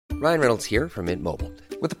Ryan Reynolds here from Mint Mobile.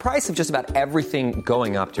 With the price of just about everything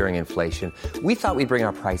going up during inflation, we thought we'd bring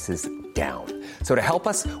our prices down. So to help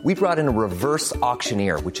us, we brought in a reverse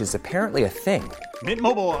auctioneer, which is apparently a thing. Mint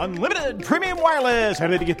Mobile Unlimited Premium Wireless. How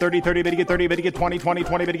to get 30, 30, bit to get 30, bit to get 20, 20,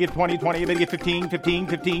 20, bit to get 20, 20, bit to get 15, 15,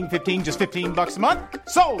 15, 15, just $15 a month?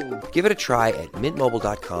 Sold! Give it a try at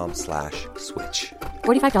mintmobile.com/switch.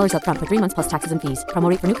 $45 up front for 3 months plus taxes and fees. Promo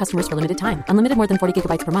rate for new customers for limited time. Unlimited more than 40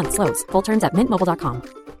 gigabytes per month. Slows full terms at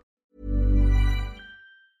mintmobile.com.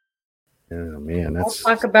 Oh man, I'll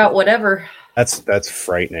talk about whatever. That's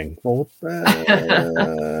frightening. Well,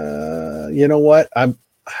 you know what? I'll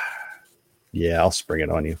spring it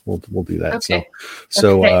on you. We'll do that. Okay.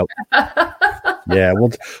 So yeah,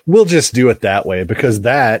 we'll just do it that way because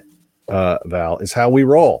that Val is how we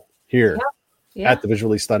roll here at the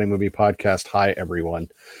Visually Stunning Movie Podcast. Hi everyone.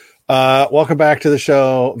 Welcome back to the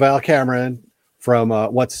show. Val Cameron from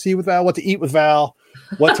What to See with Val, What to Eat with Val,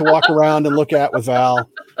 What to Walk Around and Look at with Val.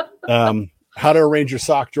 How to arrange your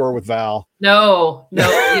sock drawer with Val. No,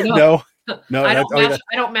 you know, no. I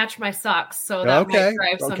don't match my socks, so that might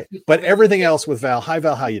drive some people. But everything else with Val. Hi,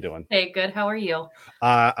 Val. How you doing? Hey, good. How are you?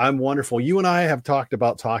 I'm wonderful. You and I have talked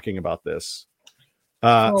about talking about this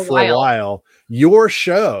for a while. Your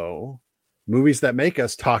show, Movies That Make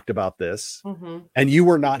Us, talked about this, and you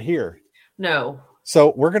were not here. No.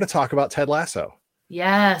 So we're going to talk about Ted Lasso.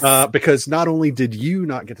 Yes. Because not only did you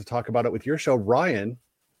not get to talk about it with your show, Ryan,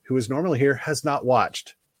 who is normally here, has not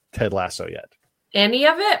watched Ted Lasso yet. Any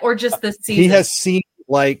of it or just this season? He has seen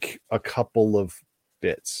like a couple of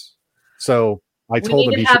bits. So I told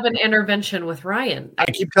him he should have an intervention with Ryan. I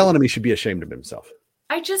keep telling him he should be ashamed of himself.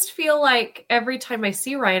 I just feel like every time I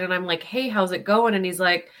see Ryan and I'm like, hey, how's it going? And he's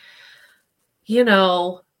like,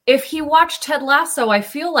 if he watched Ted Lasso, I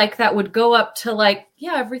feel like that would go up to like,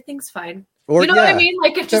 yeah, everything's fine. Or, what I mean?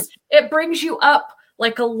 Like it brings you up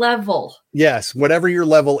like a level. Yes. Whatever your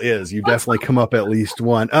level is, you definitely come up at least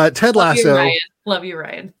one. Ted Lasso. Love you,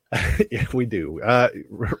 Ryan. Yeah, we do.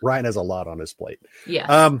 Ryan has a lot on his plate.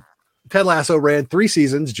 Yeah. Ted Lasso ran 3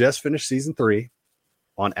 seasons, just finished season 3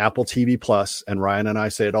 on Apple TV Plus. And Ryan and I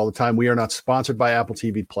say it all the time. We are not sponsored by Apple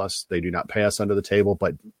TV Plus. They do not pay us under the table,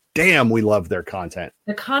 but damn, we love their content.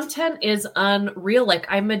 The content is unreal. Like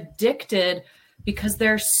I'm addicted because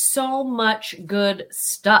there's so much good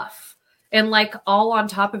stuff. And like all on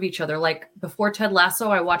top of each other. Like before Ted Lasso,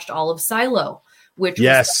 I watched all of Silo, which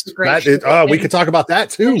was great. We could talk about that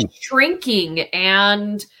too. Shrinking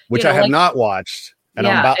and which I have not watched, and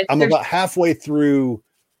I'm about halfway through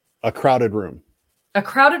A Crowded Room. A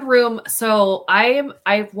Crowded Room. So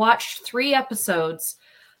I've watched 3 episodes,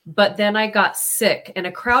 but then I got sick. And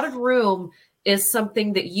A Crowded Room is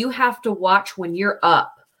something that you have to watch when you're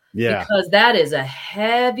up. Yeah, because that is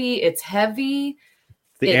it's heavy.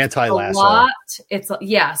 The anti-Lasso.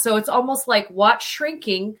 So it's almost like watch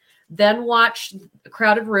Shrinking, then watch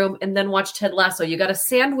Crowded Room, and then watch Ted Lasso. You got to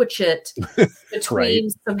sandwich it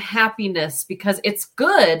between some happiness because it's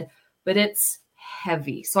good, but it's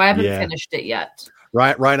heavy. So I haven't finished it yet.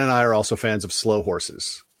 Ryan and I are also fans of Slow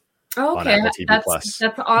Horses. Okay, on Apple TV Plus.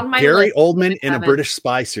 That's on my Gary list. Oldman in a British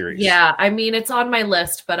spy series. Yeah, I mean it's on my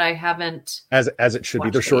list, but I haven't. As it should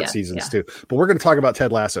be. They're short seasons too. But we're going to talk about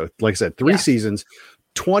Ted Lasso. Like I said, 3 seasons.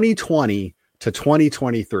 2020 to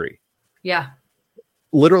 2023. Yeah.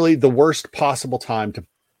 Literally the worst possible time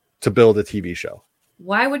to build a TV show.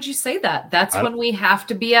 Why would you say that? That's when we have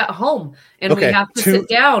to be at home and we have to sit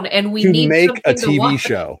down and we need make a to TV watch.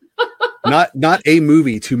 show. not a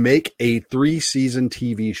movie, to make a 3-season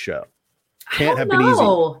TV show. Can't have been easy.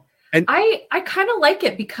 And I kind of like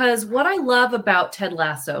it because what I love about Ted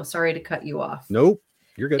Lasso, sorry to cut you off. Nope,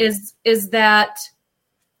 you're good. Is that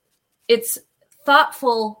it's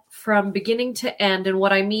thoughtful from beginning to end. And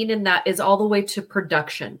what I mean in that is all the way to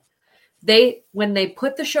production. When they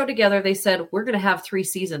put the show together, they said, we're going to have 3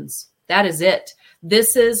 seasons. That is it.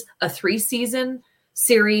 This is a 3-season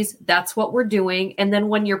series. That's what we're doing. And then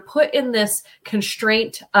when you're put in this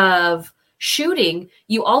constraint of shooting,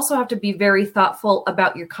 you also have to be very thoughtful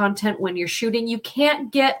about your content when you're shooting. You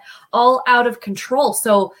can't get all out of control.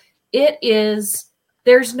 So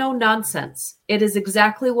there's no nonsense. It is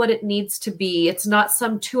exactly what it needs to be. It's not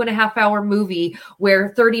some 2.5-hour movie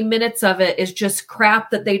where 30 minutes of it is just crap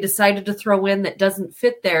that they decided to throw in that doesn't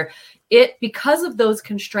fit there. Because of those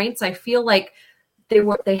constraints, I feel like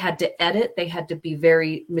they had to edit. They had to be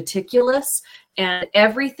very meticulous, and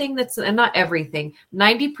not everything,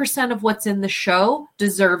 90% of what's in the show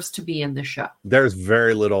deserves to be in the show. There's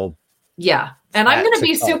very little. Yeah. And I'm going to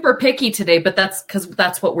be super picky today, but that's because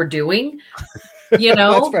that's what we're doing. But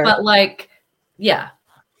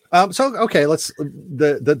So okay, let's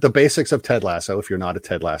the basics of Ted Lasso. If you're not a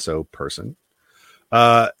Ted Lasso person,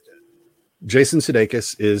 Jason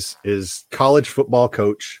Sudeikis is college football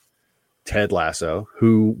coach Ted Lasso,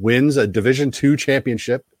 who wins a Division II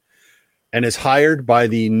championship and is hired by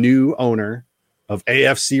the new owner of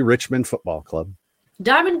AFC Richmond Football Club.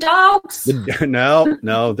 Diamond Dogs.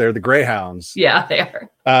 No, they're the Greyhounds. Yeah, they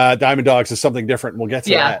are. Diamond Dogs is something different. We'll get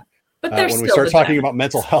to that. But they're when we start talking about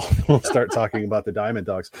mental health, we'll start talking about the Diamond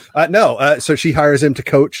Dogs. So she hires him to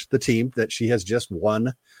coach the team that she has just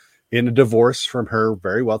won in a divorce from her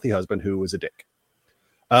very wealthy husband, who was a dick.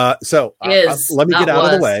 Let me get out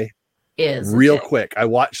of the way real quick. I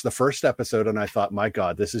watched the first episode and I thought, my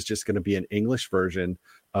God, this is just going to be an English version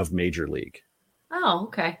of Major League. Oh,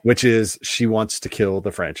 okay. Which is she wants to kill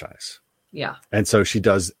the franchise. Yeah. And so she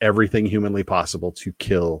does everything humanly possible to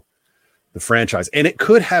kill the franchise. And it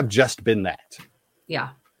could have just been that. Yeah.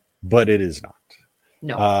 But it is not.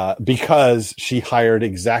 No. Because she hired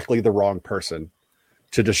exactly the wrong person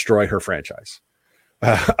to destroy her franchise.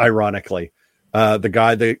 Ironically. The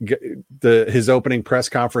guy, his opening press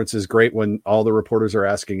conference is great when all the reporters are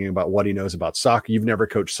asking him about what he knows about soccer. You've never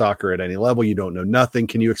coached soccer at any level. You don't know nothing.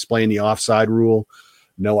 Can you explain the offside rule?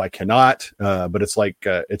 No, I cannot. But it's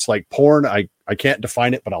like porn. I can't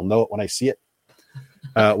define it, but I'll know it when I see it.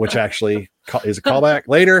 Which actually is a callback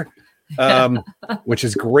later. Which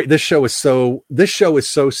is great. This show is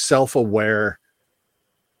so self-aware,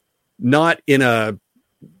 not in a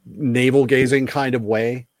navel gazing kind of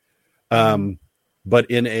way.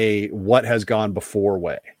 But in a what has gone before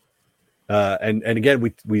way. And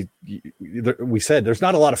again, we said there's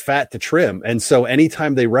not a lot of fat to trim. And so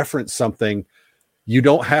anytime they reference something, you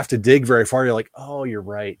don't have to dig very far. You're like, oh, you're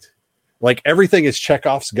right. Like everything is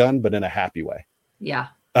Chekhov's gun, but in a happy way. Yeah.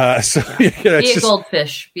 Be a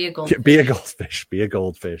goldfish. Be a goldfish. Be a goldfish. Be a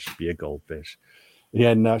goldfish. Be a goldfish. Yeah.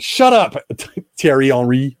 And shut up, Thierry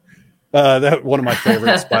Henry. That one of my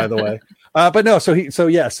favorites, by the way. But no,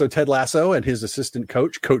 so Ted Lasso and his assistant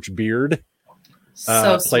Coach Beard,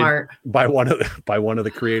 so smart by one of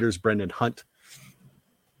the creators, Brendan Hunt,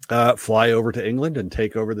 fly over to England and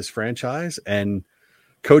take over this franchise. And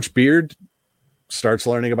Coach Beard starts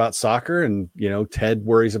learning about soccer, and Ted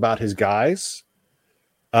worries about his guys.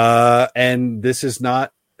 And this is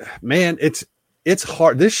not, man, it's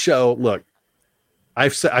hard. This show, look. I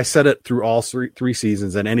said it through all three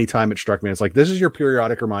seasons, and anytime it struck me, it's like, this is your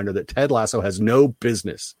periodic reminder that Ted Lasso has no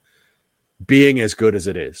business being as good as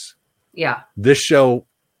it is. Yeah. This show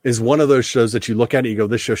is one of those shows that you look at it, you go,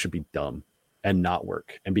 this show should be dumb and not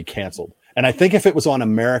work and be canceled. And I think if it was on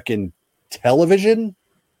American television,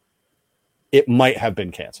 it might have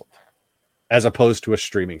been canceled as opposed to a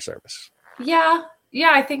streaming service. Yeah.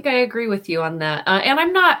 Yeah. I think I agree with you on that. And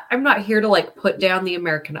I'm not here to like put down the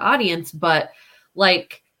American audience, but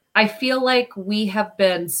like, I feel like we have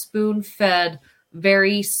been spoon-fed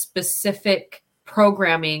very specific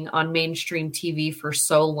programming on mainstream TV for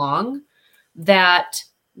so long that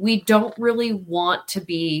we don't really want to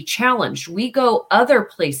be challenged. We go other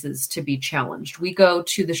places to be challenged. We go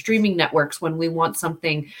to the streaming networks when we want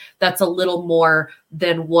something that's a little more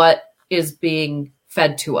than what is being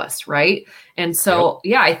fed to us, right? And so,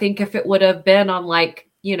 yeah, I think if it would have been on like,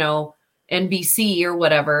 NBC or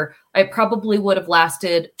whatever, I probably would have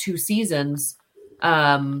lasted 2 seasons,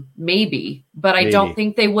 maybe. But I don't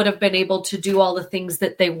think they would have been able to do all the things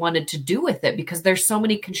that they wanted to do with it because there's so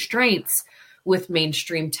many constraints with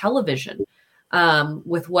mainstream television,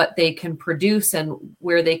 with what they can produce and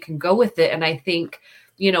where they can go with it. And I think,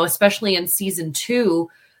 especially in season 2,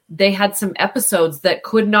 they had some episodes that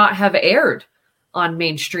could not have aired on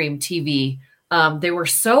mainstream TV. They were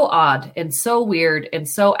so odd and so weird and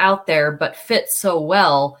so out there, but fit so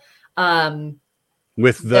well.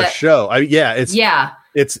 With the show.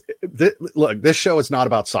 Look, this show is not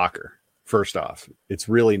about soccer. First off, it's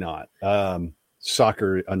really not.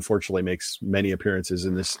 Soccer, unfortunately, makes many appearances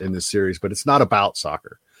in this series, but it's not about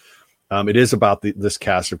soccer. It is about this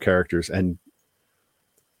cast of characters. And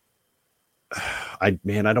I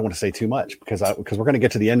don't want to say too much because we're going to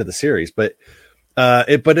get to the end of the series, but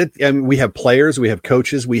we have players, we have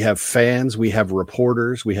coaches, we have fans, we have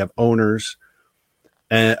reporters, we have owners,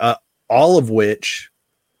 and all of which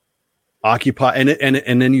occupy.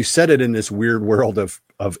 And then you set it in this weird world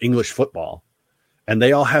of English football, and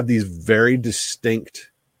they all have these very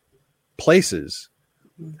distinct places.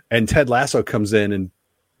 And Ted Lasso comes in and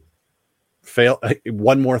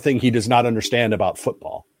one more thing he does not understand about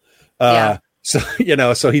football. So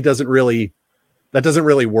he doesn't really, that doesn't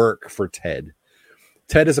really work for Ted.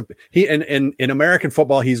 Ted is in American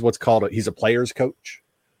football, he's he's a player's coach.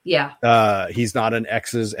 Yeah. He's not an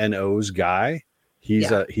X's and O's guy.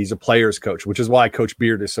 He's a player's coach, which is why Coach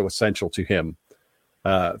Beard is so essential to him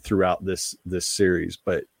throughout this series.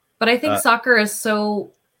 But I think soccer is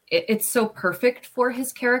it's so perfect for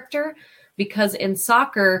his character, because in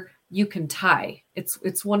soccer you can tie.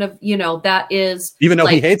 It's one of, that is, even though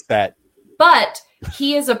he hates that, but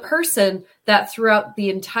he is a person that throughout the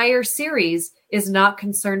entire series is not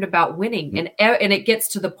concerned about winning. And it gets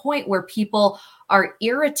to the point where people are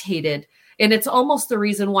irritated. And it's almost the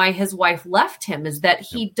reason why his wife left him, is that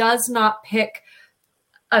he does not pick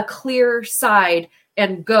a clear side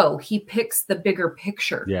and go. He picks the bigger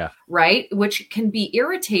picture. Yeah. Right. Which can be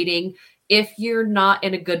irritating if you're not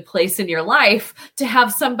in a good place in your life, to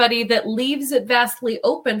have somebody that leaves it vastly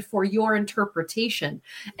open for your interpretation.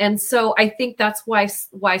 And so I think that's why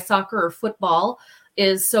soccer or football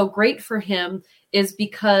is so great for him, is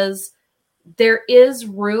because there is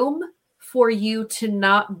room for you to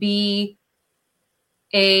not be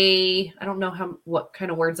I don't know what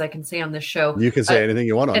kind of words I can say on this show. You can say anything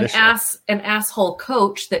you want on this show. An asshole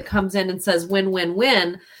coach that comes in and says win, win,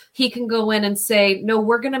 win. He can go in and say, no,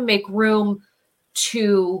 we're going to make room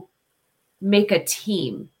to make a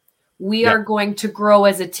team. We are going to grow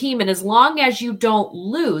as a team. And as long as you don't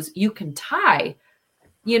lose, you can tie,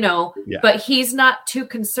 but he's not too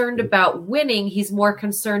concerned about winning. He's more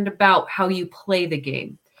concerned about how you play the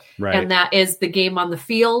game. Right. And that is the game on the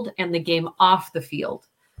field and the game off the field.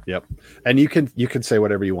 Yep. And you can say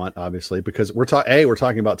whatever you want, obviously, because we're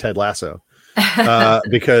talking about Ted Lasso.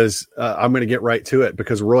 Because I'm going to get right to it,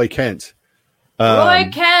 because Roy Kent.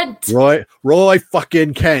 Roy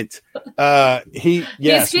fucking Kent. He's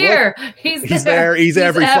here. He's there. He's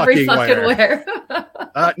every fucking where.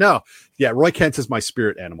 No. Yeah. Roy Kent is my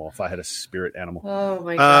spirit animal. If I had a spirit animal. Oh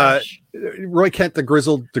my gosh. Roy Kent, the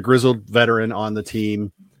grizzled veteran on the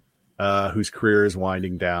team, whose career is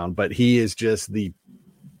winding down, but he is just the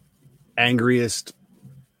angriest,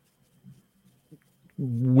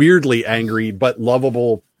 weirdly angry but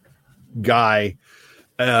lovable guy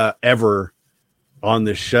ever on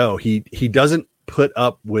this show. He doesn't put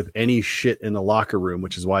up with any shit in the locker room,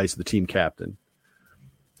 which is why he's the team captain.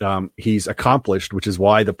 He's accomplished, which is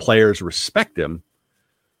why the players respect him.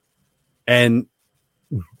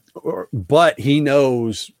 But he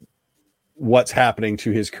knows what's happening to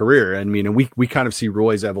his career. I mean, and we kind of see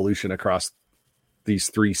Roy's evolution across these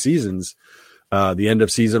 3 seasons. The end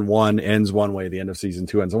of season 1 ends one way, the end of season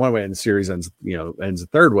 2 ends one way, and the series ends the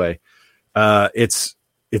third way. It's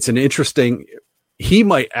an interesting, he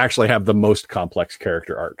might actually have the most complex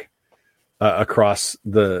character arc across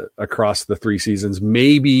the 3 seasons.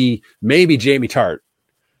 Maybe Jamie Tart,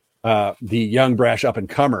 the young brash up and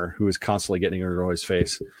comer who is constantly getting under Roy's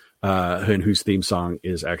face, and whose theme song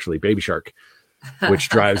is actually Baby Shark, which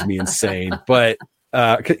drives me insane. But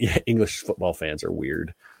English football fans are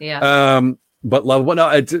weird. Yeah. But lovable.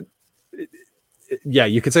 No,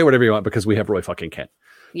 you can say whatever you want, because we have Roy fucking Kent.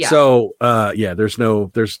 Yeah. So, there's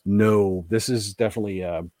no, this is definitely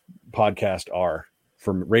podcast R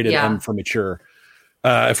from rated M for mature.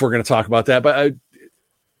 If we're going to talk about that, but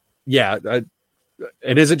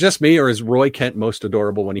and is it just me, or is Roy Kent most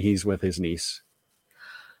adorable when he's with his niece?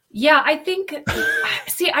 Yeah, I think,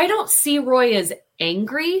 I don't see Roy as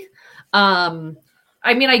angry. I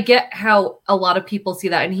mean, I get how a lot of people see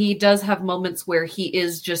that. And he does have moments where he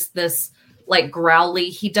is just this like growly.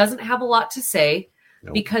 He doesn't have a lot to say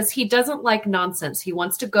because he doesn't like nonsense. He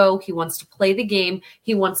wants to go. He wants to play the game.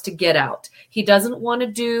 He wants to get out. He doesn't want to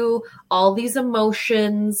do all these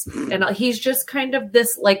emotions. And he's just kind of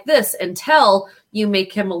this until you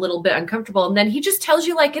make him a little bit uncomfortable. And then he just tells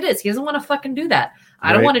you like it is. He doesn't want to fucking do that.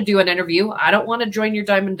 I don't want to do an interview. I don't want to join your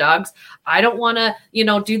Diamond Dogs. I don't want to,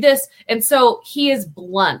 do this. And so he is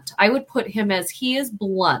blunt. I would put him as he is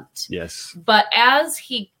blunt. Yes. But as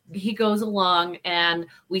he goes along and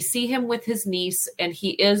we see him with his niece, and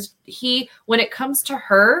when it comes to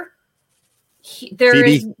her,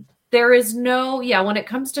 when it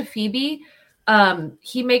comes to Phoebe,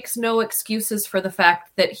 he makes no excuses for the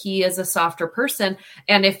fact that he is a softer person.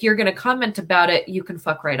 And if you're going to comment about it, you can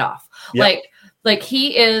fuck right off. Yep. Like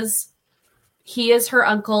he is her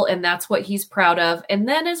uncle, and that's what he's proud of. And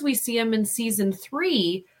then as we see him in season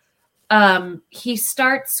 3, we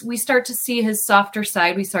start to see his softer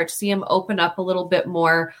side. We start to see him open up a little bit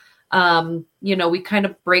more. We kind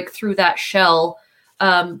of break through that shell.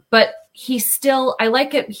 But I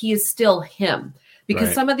like it. He is still him.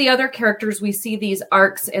 Because some of the other characters, we see these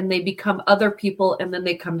arcs and they become other people and then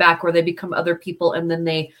they come back, or they become other people and then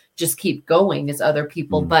they just keep going as other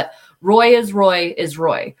people. But Roy is Roy,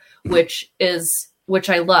 which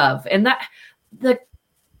I love. And that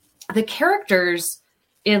the characters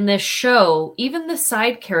in this show, even the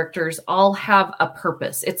side characters all have a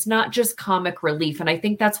purpose. It's not just comic relief. And I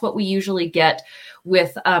think that's what we usually get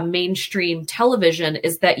with mainstream television,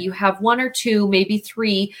 is that you have one or two, maybe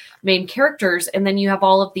three main characters, and then you have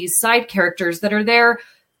all of these side characters that are there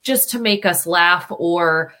just to make us laugh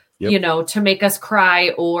or, to make us cry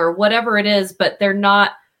or whatever it is, but they're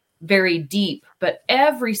not very deep. But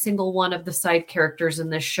every single one of the side characters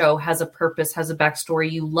in this show has a purpose, has a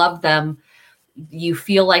backstory. You love them. You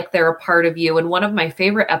feel like they're a part of you. And one of my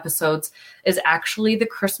favorite episodes is actually the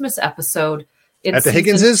Christmas episode. At the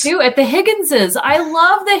Higginses? At the Higginses. I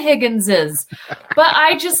love the Higginses. But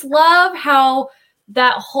I just love how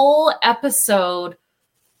that whole episode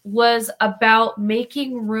was about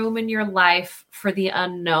making room in your life for the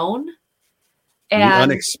unknown. And the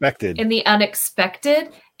unexpected. And the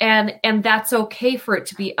unexpected. And that's okay for it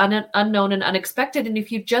to be unknown and unexpected. And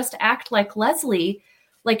if you just act like Leslie,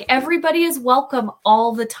 like everybody is welcome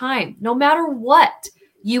all the time. No matter what,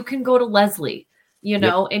 you can go to Leslie,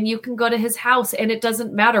 and you can go to his house and it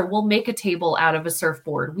doesn't matter. We'll make a table out of a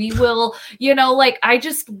surfboard. We will,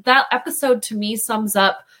 that episode to me sums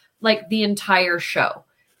up like the entire show.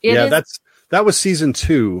 That was season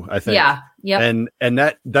 2, I think. Yeah. Yep.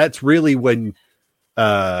 And that's really when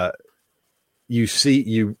you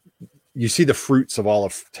see the fruits of all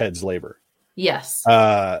of Ted's labor. Yes.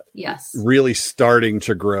 Yes. Really starting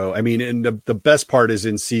to grow. I mean, and the best part is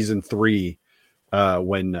in season 3,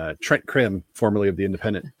 when Trent Krim, formerly of the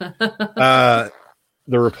Independent, the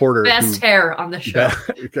reporter, best hair on the show.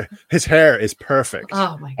 His hair is perfect.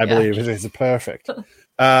 Oh my God. I believe it's perfect.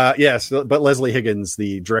 Yes, but Leslie Higgins,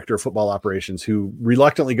 the director of football operations, who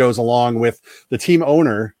reluctantly goes along with the team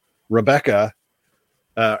owner, Rebecca,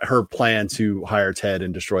 her plan to hire Ted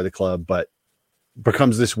and destroy the club, but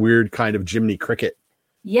becomes this weird kind of Jiminy Cricket.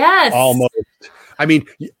 Yes. Almost. I mean,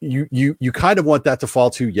 you kind of want that to fall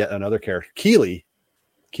to yet another character. Keely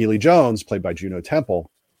Jones, played by Juno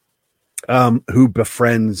Temple,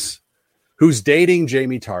 who's dating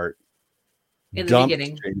Jamie Tart. In the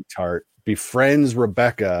beginning. Jamie Tart, befriends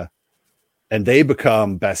Rebecca, and they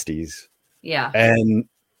become besties. Yeah. And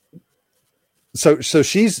so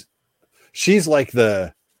she's like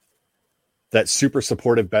that super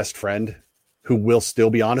supportive best friend who will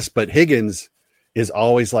still be honest, but Higgins is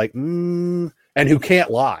always like, and who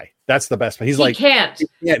can't lie. That's the best. He can't.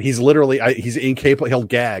 He's literally, he's incapable. He'll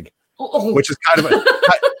gag, which is kind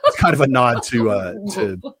of a nod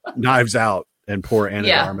to Knives Out and poor Anna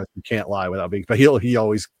de Armas, who can't lie without being, but he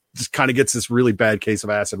always just kind of gets this really bad case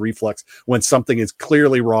of acid reflux when something is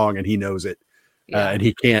clearly wrong and he knows it. And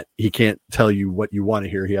he can't tell you what you want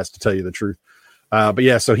to hear. He has to tell you the truth.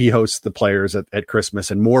 So he hosts the players at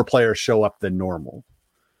Christmas, and more players show up than normal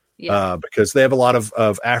because they have a lot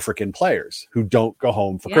of African players who don't go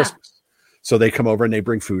home for Christmas. So they come over and they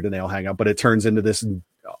bring food and they all hang out, but it turns into this,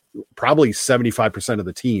 probably 75% of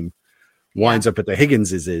the team winds up at the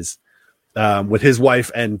Higginses with his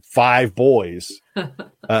wife and 5 boys.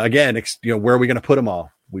 Again, where are we going to put them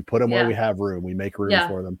all? We put them where we have room. We make room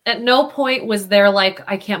for them. At no point was there like,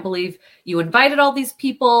 I can't believe you invited all these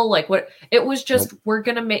people. Like what? It was just, we're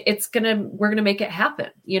going to make it happen,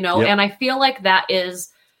 And I feel like that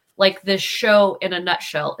is like this show in a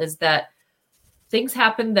nutshell, is that things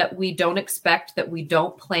happen that we don't expect, that we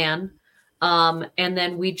don't plan. And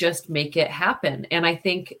then we just make it happen. And I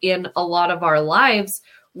think in a lot of our lives,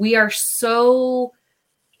 we are so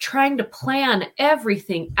trying to plan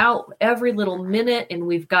everything out every little minute, and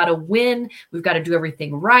we've got to win. We've got to do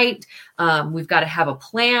everything right. We've got to have a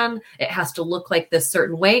plan. It has to look like this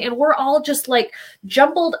certain way. And we're all just like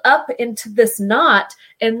jumbled up into this knot.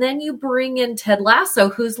 And then you bring in Ted Lasso,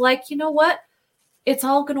 who's like, you know what? It's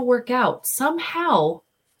all going to work out somehow.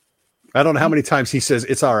 I don't know how many times he says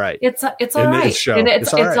it's all right. It's all right. And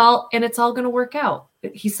it's all going to work out.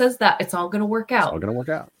 He says that it's all going to work out. It's all going to work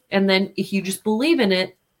out. And then if you just believe in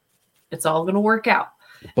it, it's all going to work out.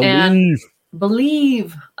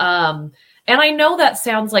 Believe. And I know that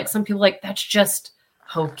sounds like some people like, that's just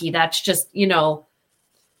hokey. That's just, if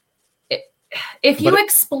you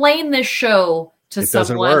explain this show to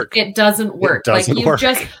someone, it doesn't work.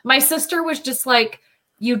 My sister was just like,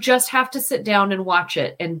 you just have to sit down and watch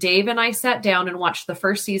it. And Dave and I sat down and watched the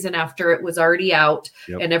first season after it was already out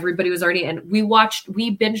and everybody was already, and we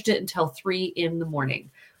binged it until 3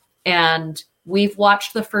 a.m. And we've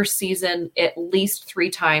watched the first season at least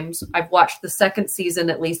 3 times. I've watched the second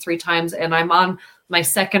season at least 3 times, and I'm on my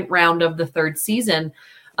second round of the 3rd season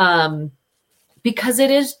because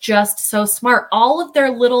it is just so smart. All of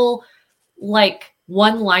their little like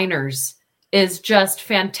one-liners is just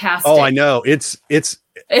fantastic. Oh, I know. It's it's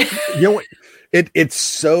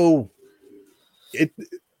so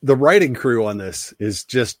the writing crew on this is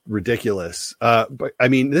just ridiculous. But I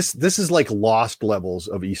mean, this is like Lost levels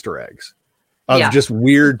of Easter eggs of just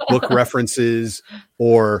weird book references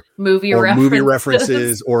or movie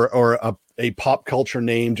references or a pop culture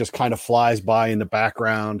name just kind of flies by in the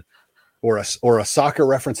background, or a soccer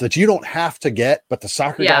reference that you don't have to get, but the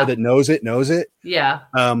soccer guy that knows it. Yeah.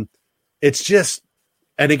 It's just,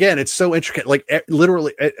 and again, it's so intricate. Like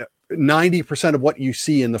literally 90% of what you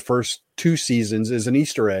see in the first 2 seasons is an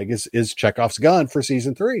Easter egg, is Chekhov's gun for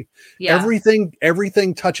season 3. Yeah.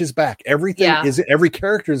 Everything touches back. Every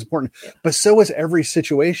character is important, but so is every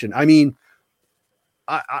situation. I mean,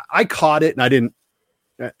 I caught it, and I didn't,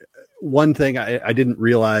 one thing I didn't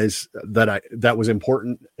realize that was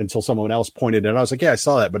important until someone else pointed it out. I was like, yeah, I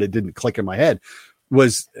saw that, but it didn't click in my head.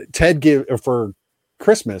 Was Ted for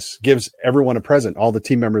Christmas gives everyone a present, all the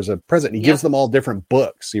team members a present. And he gives them all different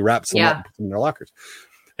books. He wraps them up in their lockers.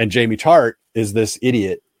 And Jamie Tart is this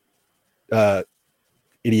idiot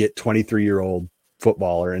 23-year-old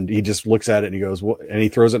footballer. And he just looks at it and he goes, and he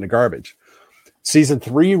throws it in the garbage. Season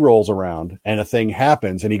 3 rolls around and a thing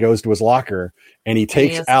happens, and he goes to his locker and he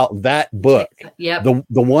takes out that book. The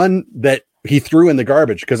one that he threw in the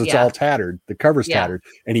garbage because it's all tattered. The cover's tattered,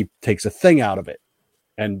 and he takes a thing out of it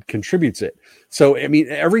and contributes it. So, I mean,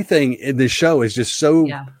 everything in this show is just so,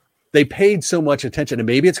 they paid so much attention, and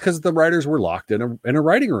maybe it's because the writers were locked in a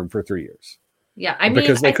writing room for 3 years. Yeah. I mean,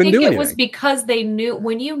 I think it was because they knew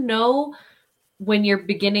when you're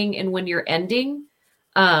beginning and when you're ending,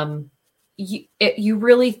 you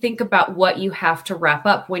really think about what you have to wrap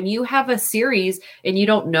up. When you have a series and you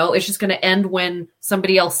don't know, it's just going to end when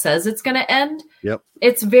somebody else says it's going to end. Yep.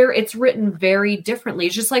 It's written very differently.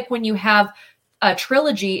 It's just like when you have a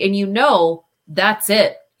trilogy and that's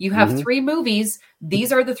it. You have 3 movies.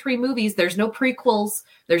 These are the 3 movies. There's no prequels.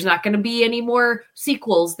 There's not going to be any more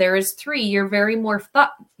sequels. There is 3. You're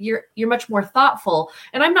you're much more thoughtful.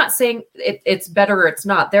 And I'm not saying it's better or it's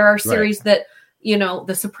not. There are series that,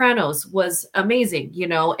 The Sopranos was amazing,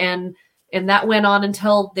 and that went on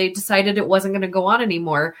until they decided it wasn't going to go on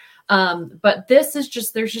anymore. But this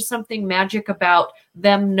is there's just something magic about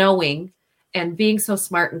them knowing and being so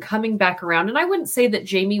smart and coming back around. And I wouldn't say that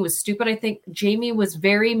Jamie was stupid. I think Jamie was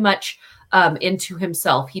very much into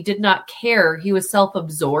himself. He did not care. He was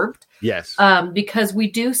self-absorbed. Yes. Because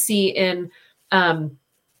we do see in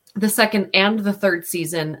the second and the third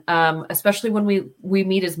season, especially when we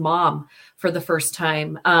meet his mom for the first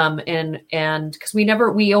time. And because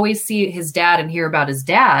we always see his dad and hear about his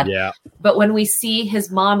dad. Yeah. But when we see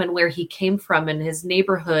his mom and where he came from and his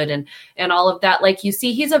neighborhood and all of that, like you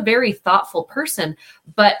see, he's a very thoughtful person,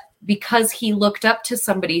 but because he looked up to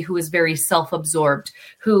somebody who was very self-absorbed,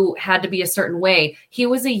 who had to be a certain way, he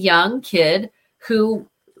was a young kid who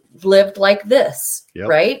lived like this,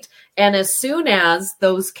 right? And as soon as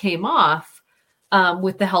those came off,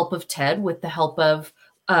 with the help of Ted, with the help of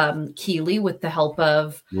Keeley, with the help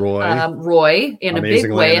of Roy in a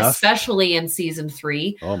big way, especially in season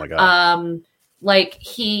 3. Oh my God. Like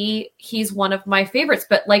he's one of my favorites,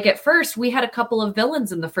 but like at first we had a couple of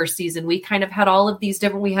villains in the first season. We kind of had all of these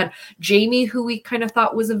different, we had Jamie, who we kind of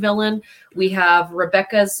thought was a villain. We have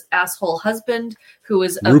Rebecca's asshole husband, who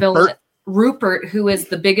is a villain. Rupert, who is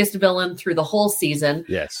the biggest villain through the whole season.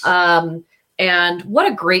 Yes. And what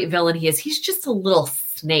a great villain he is. He's just a little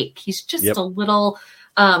snake. He's just a little,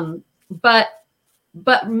 but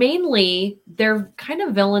mainly they're kind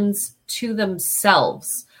of villains to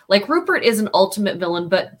themselves. Like Rupert is an ultimate villain,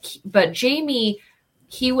 but Jamie,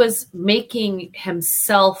 he was making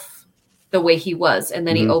himself the way he was. And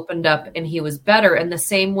then he opened up and he was better. And the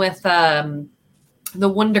same with, the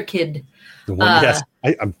Wonder Kid. Yes,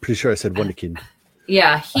 I'm pretty sure I said Wonderkin.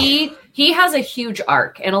 Yeah, he has a huge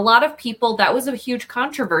arc, and a lot of people, that was a huge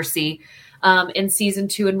controversy in season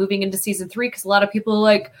 2 and moving into season 3, because a lot of people are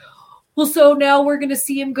like, well, so now we're going to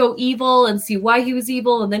see him go evil and see why he was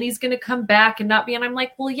evil, and then he's going to come back and not be. And I'm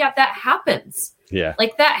like, well, yeah, that happens. Yeah,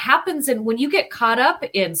 like that happens, and when you get caught up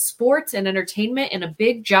in sports and entertainment in a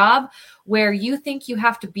big job where you think you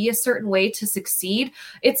have to be a certain way to succeed,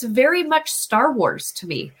 it's very much Star Wars to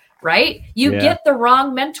me. Right? You get the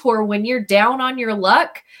wrong mentor when you're down on your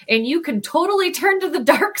luck and you can totally turn to the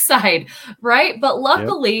dark side. Right. But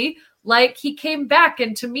luckily, like he came back.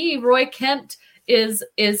 And to me, Roy Kent is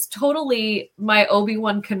totally my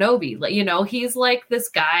Obi-Wan Kenobi. He's like this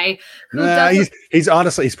guy who he's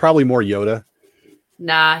honestly, he's probably more Yoda.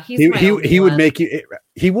 Nah, he would make you,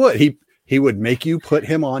 he would make you put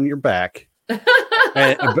him on your back. But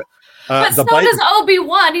so does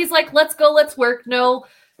Obi-Wan. He's like, let's go, let's work. No,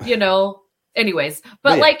 anyways,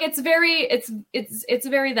 but like, it's very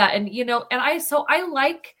that, and, and I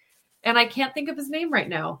like and I can't think of his name right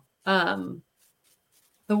now.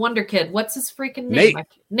 The Wonder Kid. What's his freaking name?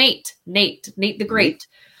 Nate the Great.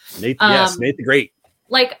 Nate the Great.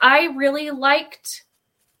 Like, I really liked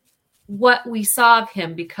what we saw of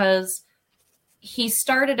him because he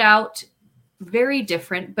started out very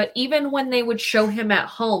different, but even when they would show him at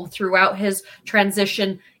home throughout his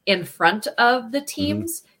transition in front of the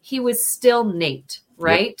teams, he was still Nate,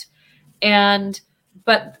 right? Yep.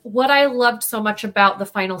 But what I loved so much about the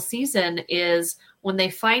final season is when they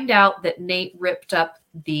find out that Nate ripped up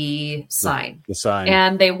the sign.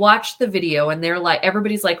 And they watch the video and they're like,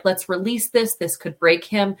 everybody's like, let's release this. This could break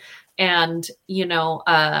him. And,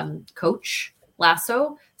 Coach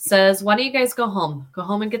Lasso says, why don't you guys go home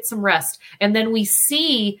and get some rest? And then we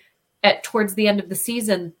see towards the end of the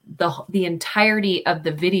season, the entirety of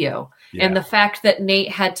the video and the fact that Nate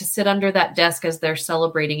had to sit under that desk as they're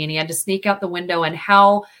celebrating and he had to sneak out the window and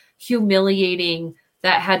how humiliating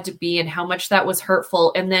that had to be and how much that was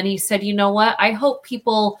hurtful. And then he said, you know what? I hope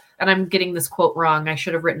people, and I'm getting this quote wrong, I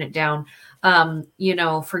should have written it down,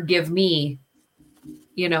 forgive me,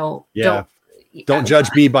 don't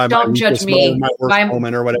judge me by my worst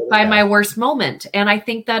moment or whatever. My worst moment. And I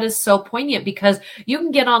think that is so poignant because you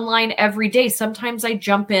can get online every day. Sometimes I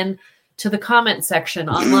jump in to the comment section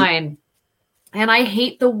online and I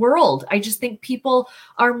hate the world. I just think people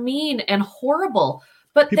are mean and horrible,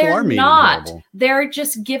 but they're not. They're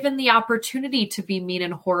just given the opportunity to be mean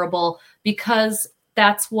and horrible because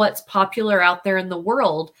that's what's popular out there in the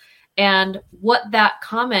world. And what that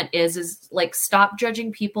comment is like, stop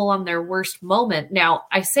judging people on their worst moment. Now,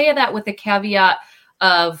 I say that with the caveat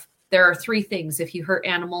of there are three things. If you hurt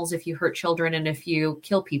animals, if you hurt children, and if you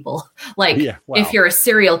kill people, if you're a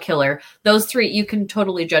serial killer, those three, you can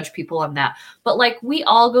totally judge people on that. But like, we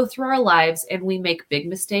all go through our lives and we make big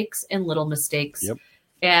mistakes and little mistakes. Yep.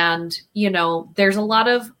 And, there's a lot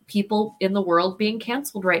of people in the world being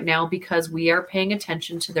canceled right now because we are paying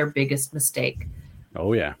attention to their biggest mistake.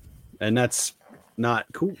 Oh, yeah. And that's not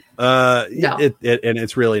cool. No. And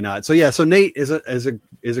it's really not. So Nate is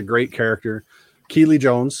a great character. Keely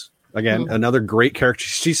Jones, again, another great character.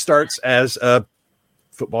 She starts as a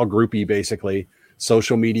football groupie, basically,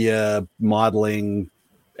 social media modeling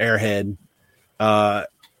airhead. But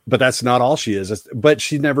that's not all she is. But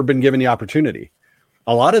she's never been given the opportunity.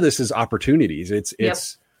 A lot of this is opportunities.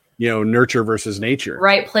 It's nurture versus nature.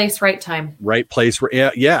 Right place, right time. Right place.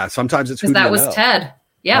 Yeah. Sometimes it's because that was Ted.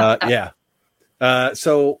 Yeah.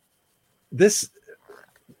 So this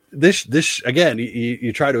again,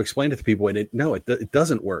 you try to explain it to people and it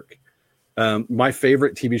doesn't work. My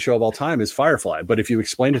favorite TV show of all time is Firefly. But if you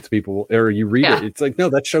explain it to people or you read it, it's like, no,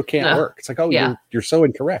 that show can't work. It's like, you're so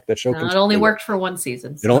incorrect. That show it only worked for one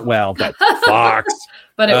season. So. That's Fox.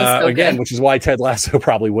 But it was so again, good. Which is why Ted Lasso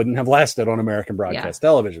probably wouldn't have lasted on American broadcast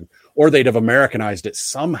television, or they'd have Americanized it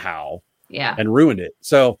somehow and ruined it.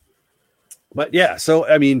 So, but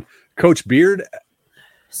I mean, Coach Beard,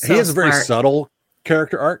 he has a very subtle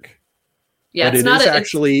character arc. Yeah, but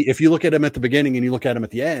if you look at him at the beginning and you look at him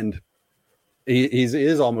at the end, he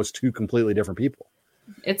is almost two completely different people.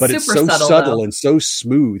 It's so subtle and so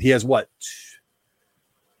smooth. He has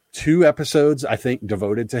 2 episodes, I think,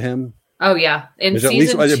 devoted to him. Oh yeah, in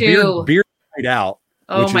season 2, Beard Night Out.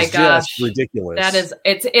 Oh which my is gosh, just ridiculous! That is,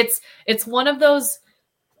 it's one of those.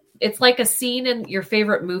 It's like a scene in your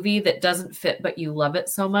favorite movie that doesn't fit, but you love it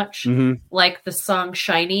so much. Mm-hmm. Like the song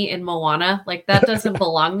 "Shiny" in Moana. Like that doesn't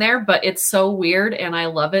belong there, but it's so weird, and I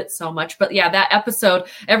love it so much. But yeah, that episode.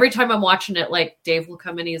 Every time I'm watching it, like Dave will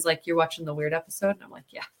come in, he's like, "You're watching the weird episode," and I'm like,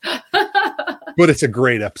 "Yeah." But it's a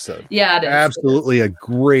great episode. Yeah, it is. Absolutely a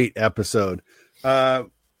great episode.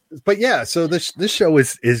 But yeah, so this show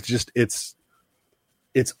is just it's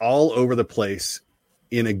all over the place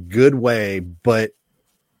in a good way, but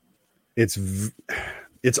it's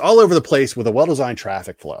all over the place with a well-designed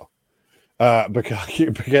traffic flow.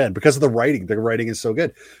 Because of the writing is so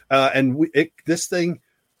good. And this thing,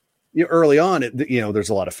 early on, there's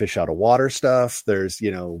a lot of fish out of water stuff. There's,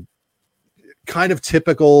 kind of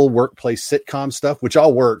typical workplace sitcom stuff, which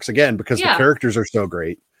all works again, because the characters are so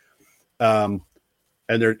great. And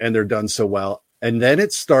they're done so well. And then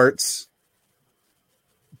it starts,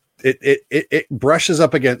 it brushes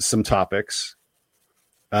up against some topics.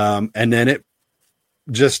 And then it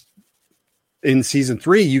just, in season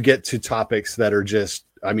 3, you get to topics that are just,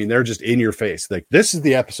 they're just in your face. Like, this is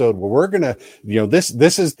the episode where we're going to,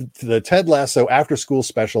 this is the Ted Lasso after school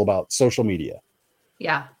special about social media.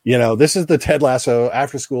 Yeah. This is the Ted Lasso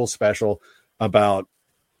after school special about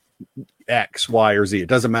X, Y, or Z. It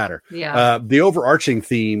doesn't matter. Yeah. The overarching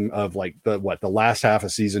theme of like the last half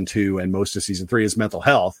of season 2 and most of season 3 is mental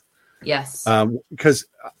health. Yes. Because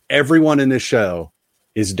everyone in this show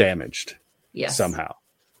is damaged. Yes. Somehow.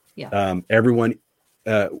 Yeah. Everyone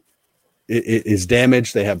is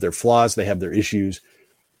damaged. They have their flaws. They have their issues.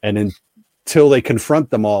 And until they confront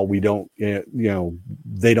them all, we don't,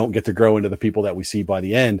 they don't get to grow into the people that we see by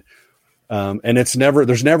the end. And there's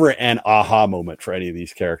never an aha moment for any of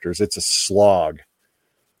these characters. It's a slog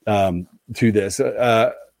to this.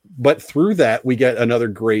 But through that, we get another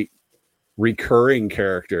great recurring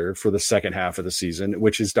character for the second half of the season,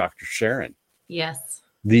 which is Dr. Sharon. Yes.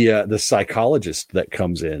 The psychologist that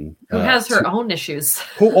comes in. Who has her own issues.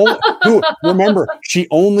 who remember, she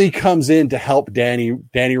only comes in to help Danny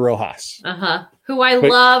Rojas. Who I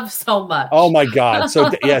love so much. Oh my God.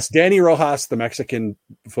 So yes, Danny Rojas, the Mexican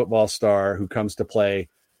football star who comes to play,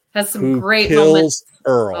 has some great kills moments.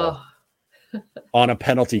 Earl on a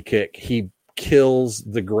penalty kick. He kills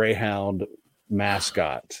the Greyhound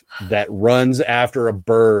mascot that runs after a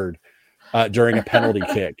bird during a penalty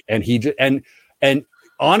kick. And and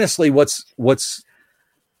honestly, what's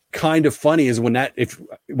kind of funny is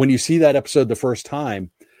when you see that episode the first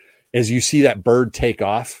time, is you see that bird take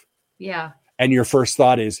off. Yeah. And your first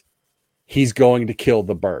thought is he's going to kill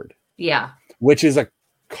the bird. Yeah. Which is a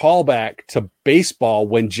callback to baseball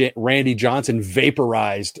when Randy Johnson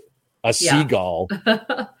vaporized a seagull,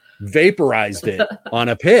 vaporized it on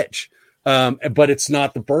a pitch. But it's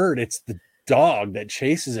not the bird. It's the dog that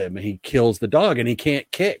chases him, and he kills the dog, and he can't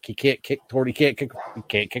kick. He can't kick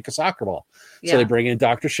a soccer ball. Yeah. So they bring in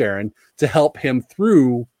Dr. Sharon to help him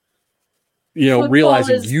through, football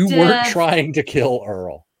realizing you weren't trying to kill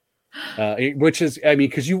Earl. Which is,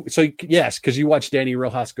 because you watch Danny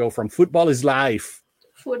Rojas go from football is life,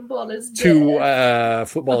 football is to death.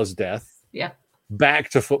 Football is death,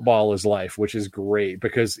 back to football is life, which is great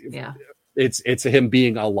because it's him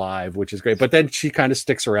being alive, which is great. But then she kind of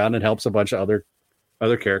sticks around and helps a bunch of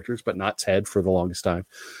other characters, but not Ted for the longest time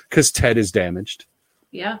because Ted is damaged.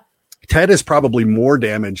 Yeah, Ted is probably more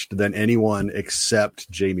damaged than anyone except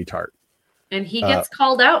Jamie Tart, and he gets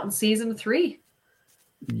called out in season 3.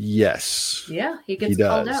 Yes. Yeah, he gets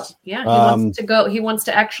called out. Yeah, he wants to go. He wants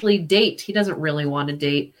to actually date. He doesn't really want to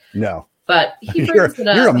date. No. But he brings it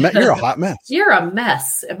up. You're a hot mess. You're a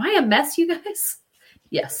mess. Am I a mess, you guys?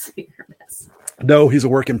 Yes, you're a mess. No, he's a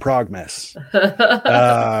work in progress,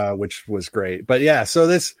 which was great. But yeah, so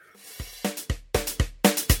this.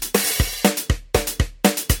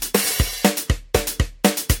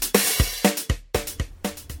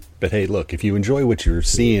 But hey, look, if you enjoy what you're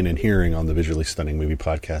seeing and hearing on the Visually Stunning Movie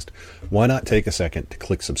Podcast, why not take a second to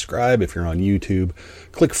click subscribe if you're on YouTube,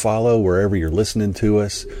 click follow wherever you're listening to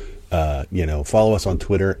us. Follow us on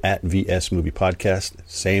Twitter at VS Movie Podcast.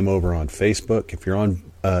 Same over on Facebook. If you're on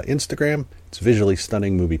Instagram, it's Visually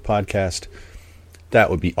Stunning Movie Podcast.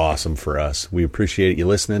 That would be awesome for us. We appreciate you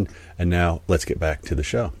listening. And now let's get back to the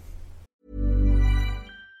show.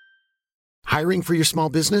 Hiring for your small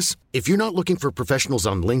business? If you're not looking for professionals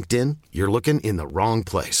on LinkedIn, you're looking in the wrong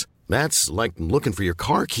place. That's like looking for your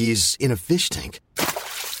car keys in a fish tank.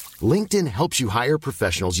 LinkedIn helps you hire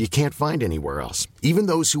professionals you can't find anywhere else, even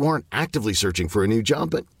those who aren't actively searching for a new job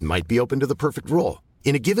but might be open to the perfect role.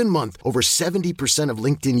 In a given month, over 70% of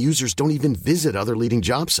LinkedIn users don't even visit other leading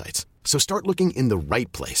job sites. So start looking in the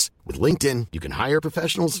right place. With LinkedIn, you can hire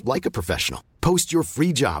professionals like a professional. Post your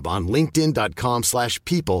free job on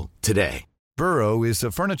linkedin.com/people today. Burrow is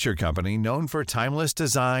a furniture company known for timeless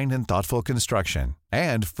design and thoughtful construction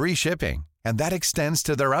and free shipping, and that extends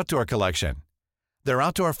to their outdoor collection. Their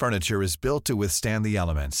outdoor furniture is built to withstand the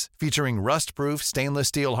elements, featuring rust-proof stainless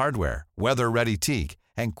steel hardware, weather-ready teak,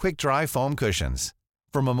 and quick-dry foam cushions.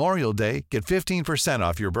 For Memorial Day, get 15%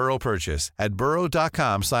 off your Burrow purchase at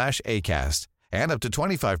burrow.com/acast, and up to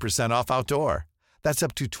 25% off outdoor. That's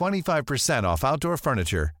up to 25% off outdoor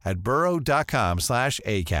furniture at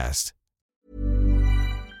burrow.com/acast.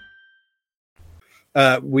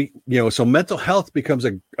 So mental health becomes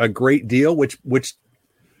a great deal, which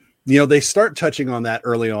they start touching on that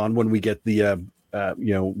early on when we get the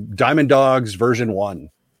Diamond Dogs version 1,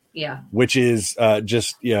 which is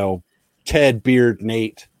just Ted, Beard,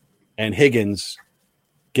 Nate, and Higgins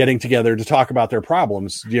getting together to talk about their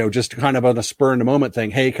problems, just kind of on a spur in the moment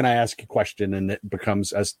thing. Hey, can I ask you a question? And it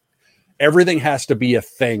becomes everything has to be a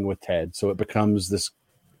thing with Ted, so it becomes this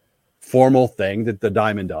formal thing that the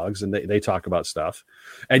Diamond Dogs, and they talk about stuff,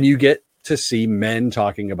 and you get to see men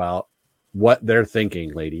talking about what they're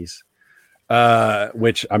thinking, ladies,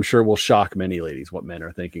 which I'm sure will shock many ladies what men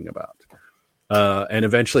are thinking about. And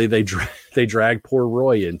eventually they drag poor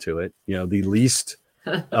Roy into it, the least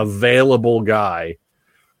available guy.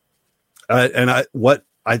 And I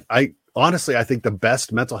honestly, I think the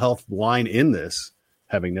best mental health line in this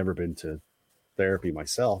having never been to therapy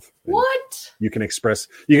myself. What? You can express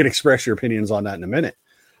your opinions on that in a minute.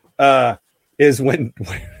 Is when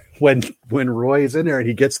Roy is in there and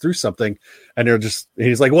he gets through something and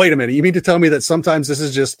he's like, wait a minute, you mean to tell me that sometimes this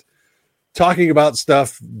is just talking about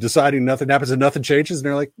stuff, deciding nothing happens and nothing changes? And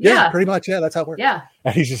they're like, yeah, pretty much. Yeah, that's how it works. Yeah.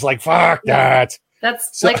 And he's just like, fuck that.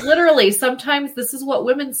 That's like literally sometimes this is what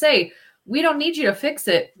women say. We don't need you to fix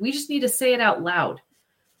it. We just need to say it out loud.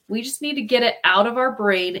 We just need to get it out of our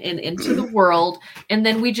brain and into the world. And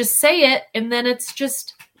then we just say it. And then it's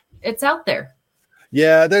out there.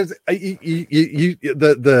 Yeah. There's the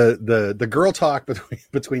girl talk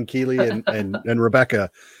between Keely and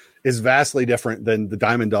Rebecca is vastly different than the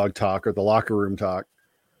Diamond Dog talk or the locker room talk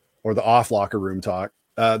or the off locker room talk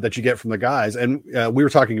that you get from the guys. And we were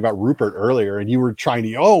talking about Rupert earlier, and you were trying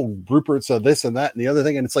to, Rupert's a this and that and the other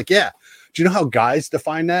thing. And it's like, yeah, do you know how guys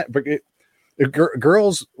define that? But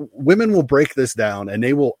women will break this down and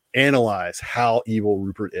they will analyze how evil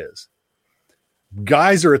Rupert is.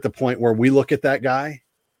 Guys are at the point where we look at that guy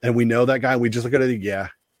and we know that guy. And we just look at it. Yeah,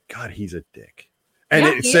 God, he's a dick. And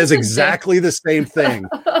it says exactly the same thing.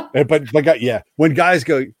 But yeah, when guys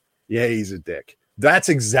go, yeah, he's a dick. That's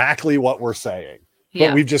exactly what we're saying. Yeah.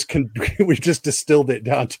 But we've just distilled it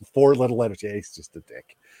down to 4 little letters. Yeah, he's just a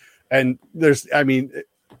dick. And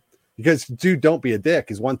because dude, don't be a dick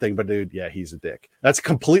is one thing, but dude, yeah, he's a dick. That's a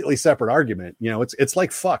completely separate argument. It's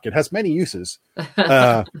like fuck. It has many uses.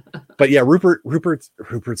 But yeah, Rupert's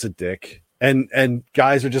a dick. And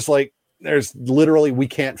guys are just like, there's literally, we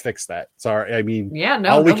can't fix that. Sorry.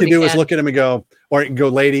 All we can do is look at him and go,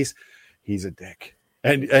 ladies, he's a dick,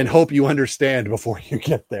 and hope you understand before you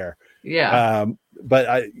get there. Yeah.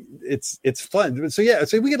 But it's fun. So yeah,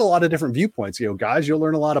 so we get a lot of different viewpoints. Guys, you'll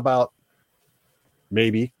learn a lot about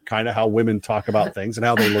maybe kind of how women talk about things and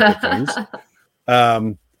how they look at things.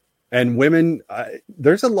 And women,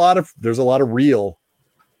 there's a lot of real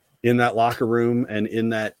in that locker room and in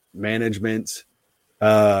that management.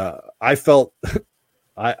 I felt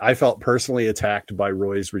personally attacked by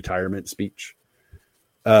Roy's retirement speech,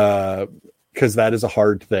 because that is a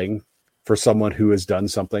hard thing for someone who has done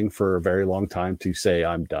something for a very long time to say,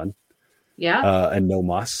 I'm done. Yeah. And no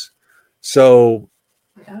muss. So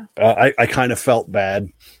I kind of felt bad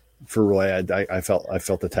for Roy. I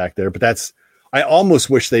felt attacked there, but I almost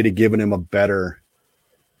wish they'd have given him a better,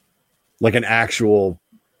 like an actual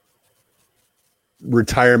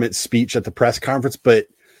retirement speech at the press conference. But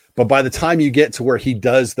by the time you get to where he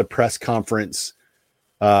does the press conference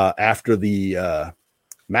after the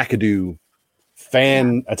McAdoo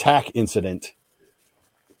fan attack incident,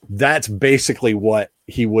 that's basically what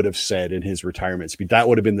he would have said in his retirement speech. That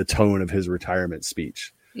would have been the tone of his retirement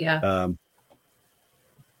speech. Yeah.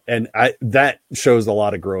 And that shows a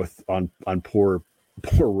lot of growth on poor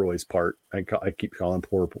Roy's part. I keep calling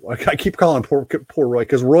poor Roy,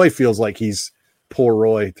 because Roy feels like he's poor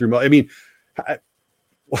Roy through.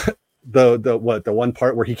 The one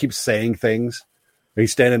part where he keeps saying things.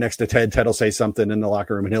 He's standing next to Ted. Ted will say something in the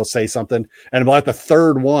locker room, and he'll say something. And about the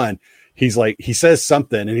third one, he's like, he says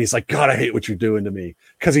something, and he's like, God, I hate what you're doing to me,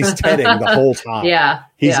 because he's tedding the whole time. Yeah,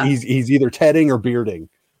 he's either tedding or bearding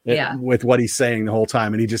with what he's saying the whole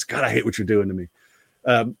time, and he just, God, I hate what you're doing to me,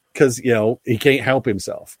 because he can't help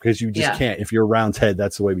himself, because you just can't. If you're around Ted,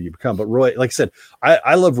 that's the way you become. But Roy, like I said,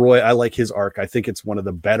 I love Roy. I like his arc. I think it's one of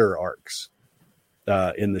the better arcs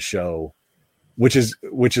in the show. Which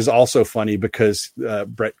is also funny because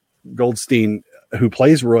Brett Goldstein, who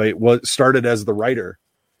plays Roy, started as the writer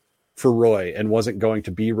for Roy and wasn't going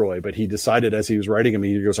to be Roy, but he decided as he was writing him,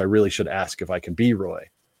 he goes, I really should ask if I can be Roy.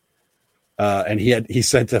 And he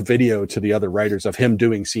sent a video to the other writers of him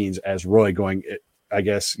doing scenes as Roy, going, I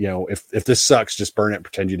guess, if this sucks, just burn it,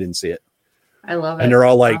 pretend you didn't see it. I love it. And they're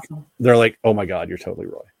all like, awesome. They're like, oh my God, you're totally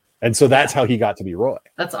Roy. And so that's how he got to be Roy.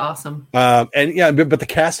 That's awesome. But the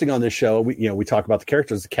casting on this show, we talk about the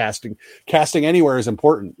characters. The casting anywhere is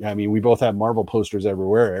important. We both have Marvel posters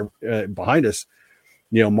everywhere behind us.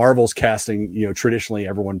 Marvel's casting, traditionally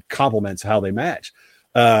everyone compliments how they match.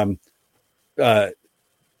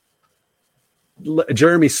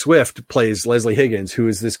 Jeremy Swift plays Leslie Higgins, who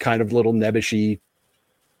is this kind of little nebbishy,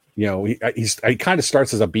 he kind of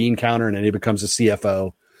starts as a bean counter and then he becomes a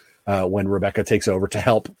CFO. When Rebecca takes over to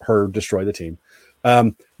help her destroy the team.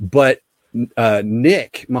 But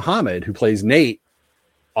Nick Muhammad, who plays Nate,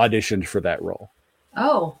 auditioned for that role.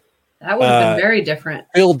 Oh, that would have been very different.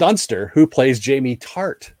 Phil Dunster, who plays Jamie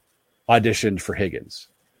Tart, auditioned for Higgins.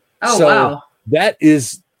 Oh, so wow. That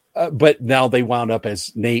is, but now they wound up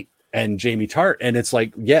as Nate and Jamie Tart. And it's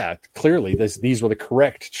like, yeah, clearly these were the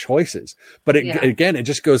correct choices. But again, it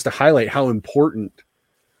just goes to highlight how important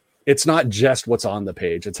it's not just what's on the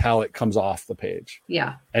page, it's how it comes off the page.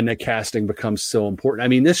 Yeah. And the casting becomes so important. I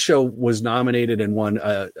mean, this show was nominated and won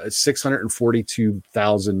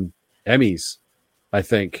 642,000 Emmys, I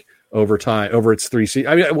think, over its 3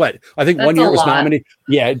 seasons. I mean, what? I think That's 1 year it was lot. nominated.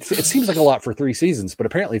 Yeah, it seems like a lot for 3 seasons, but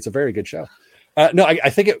apparently it's a very good show. No, I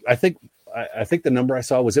think the number I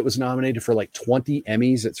saw was it was nominated for like 20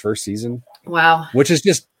 Emmys its first season. Wow. Which is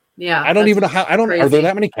just, yeah. I don't even know how, crazy. Are there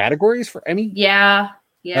that many categories for Emmy? Yeah.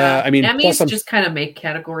 Yeah. I mean, Emmys just kind of make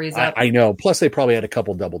categories up. I know. Plus they probably had a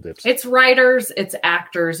couple double dips. It's writers, it's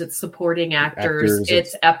actors, it's supporting actors,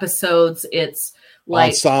 it's episodes, it's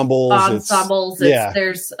like ensembles.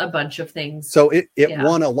 There's a bunch of things. So it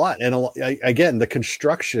won a lot. And again, the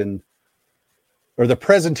construction or the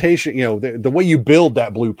presentation, the way you build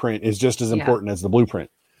that blueprint is just as important as the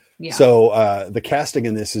blueprint. Yeah. So the casting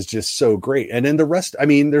in this is just so great. And then the rest, I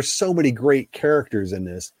mean, there's so many great characters in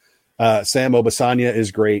this. Sam Obisanya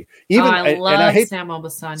is great. I love Sam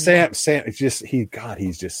Obisanya. Sam,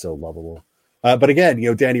 he's just so lovable. But again,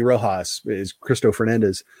 Danny Rojas is Cristo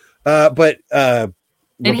Fernandez. And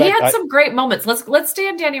he had some great moments. Let's stay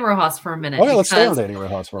on Danny Rojas for a minute. Oh, yeah, let's stay on Danny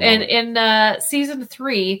Rojas for a moment. And in season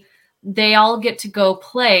 3, they all get to go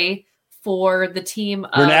play for the team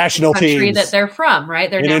of national the country teams. that they're from, right?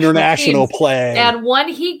 They're international teams. Play. And when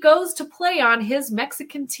he goes to play on his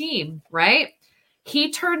Mexican team, right?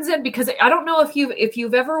 He turns in, because I don't know if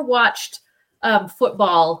you've ever watched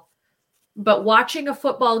football, but watching a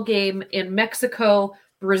football game in Mexico,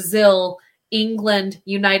 Brazil, England,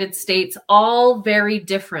 United States, all very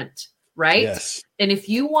different, right? Yes. And if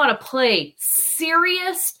you want to play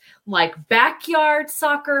serious, like backyard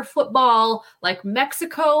soccer, football, like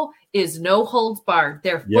Mexico is no holds barred.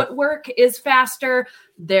 Their footwork is faster.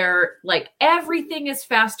 Their everything is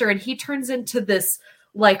faster. And he turns into this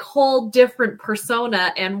whole different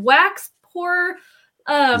persona and whacks poor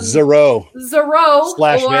Zero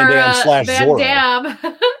slash Van Dam slash Van Zorro. Dam.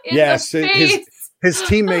 Yes, his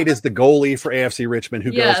teammate is the goalie for AFC Richmond,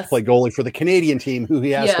 who goes to play goalie for the Canadian team, who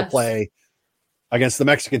he has to play against the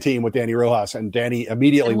Mexican team with Danny Rojas. And Danny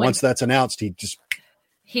immediately, once that's announced,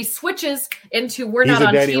 he switches into we're not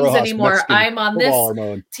on teams Rojas, anymore. Mexican I'm on this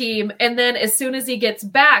mode. Team. And then as soon as he gets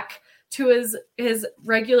back to his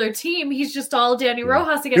regular team, he's just all Danny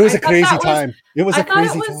Rojas again. It was a crazy time. I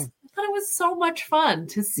thought it was so much fun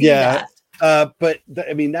to see that. But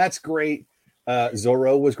that's great.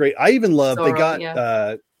 Zorro was great. I even love they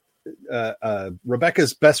got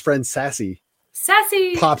Rebecca's best friend Sassy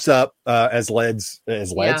pops up as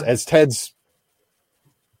Ted's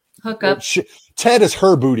hookup. Ted is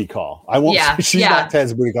her booty call. I won't say she's not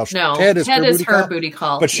Ted's booty call. No, Ted is her booty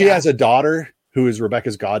call. But she has a daughter who is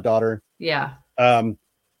Rebecca's goddaughter. Yeah.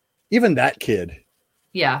 Even that kid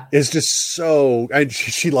is just so,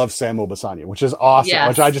 she loves Sam Obisanya, which is awesome,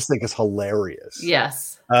 which I just think is hilarious.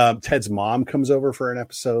 Yes. Ted's mom comes over for an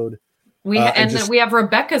episode. We have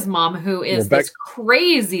Rebecca's mom, who is this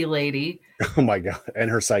crazy lady. Oh my God. And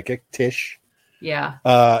her psychic Tish. Yeah.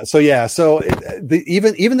 So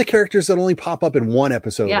even the characters that only pop up in one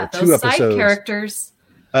episode or two episodes, side characters,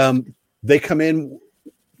 they come in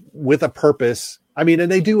with a purpose. I mean,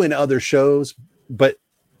 and they do in other shows, but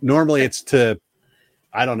normally it's to,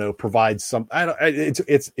 I don't know, provide some.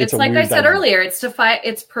 It's like I said earlier.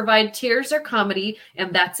 It's provide tears or comedy,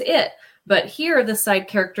 and that's it. But here, the side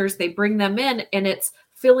characters, they bring them in, and it's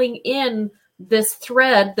filling in this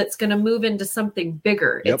thread that's going to move into something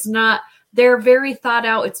bigger. Yep. It's not. They're very thought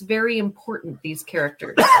out. It's very important, these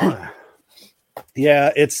characters.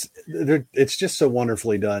 Yeah, it's just so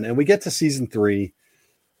wonderfully done. And we get to season 3.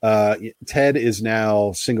 Ted is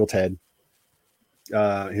now single Ted.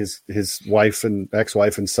 His wife and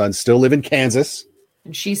ex-wife and son still live in Kansas.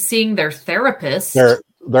 And she's seeing their therapist.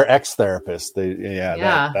 Their ex-therapist.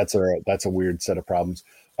 That's a weird set of problems.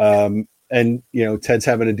 And Ted's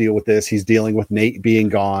having to deal with this. He's dealing with Nate being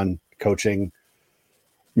gone, coaching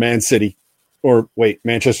Manchester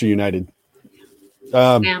United.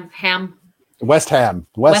 West Ham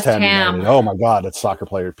United. Oh my God, that's soccer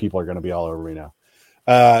player. People are going to be all over me now.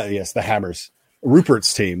 Yes, the Hammers,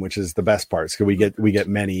 Rupert's team, which is the best part. So we get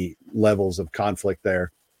many levels of conflict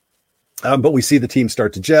there. But we see the team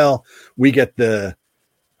start to gel. We get the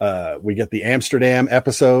Amsterdam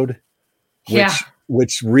episode,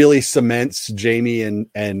 which really cements Jamie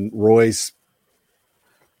and Roy's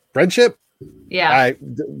friendship. Yeah.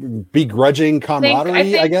 Begrudging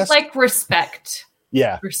camaraderie, I guess. Like respect.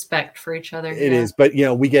 Yeah. Respect for each other. It is. But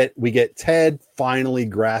we get Ted finally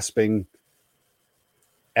grasping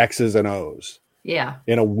X's and O's. Yeah.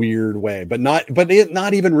 In a weird way. But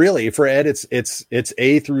not even really. For Ed, it's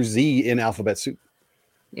A through Z in alphabet soup.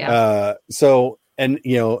 Yeah. So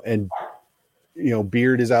Beard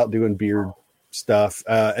is out doing Beard stuff.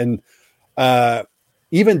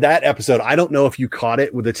 Even that episode, I don't know if you caught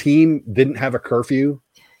it, where the team didn't have a curfew.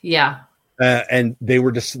 Yeah. And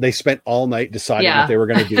they spent all night deciding what they were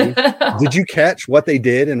going to do. Did you catch what they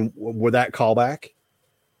did and were that callback?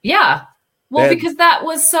 Yeah. Well, because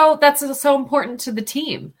that's so important to the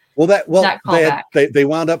team. They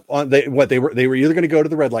wound up on they were either going to go to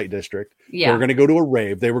the red light district. Yeah. They were going to go to a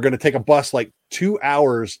rave. They were going to take a bus like 2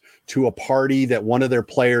 hours to a party that one of their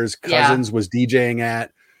players' cousins was DJing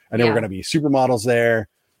at, and there were going to be supermodels there.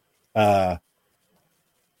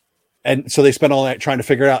 And so they spent all night trying to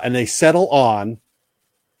figure it out, and they settle on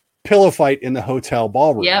pillow fight in the hotel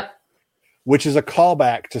ballroom. Yep. Which is a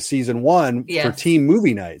callback to season 1 for team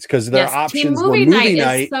movie nights, because their options were movie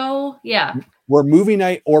night. Were movie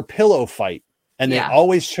night or pillow fight, and they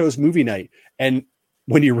always chose movie night. And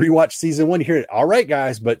when you rewatch season 1, you hear it. All right,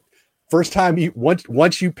 guys, but first time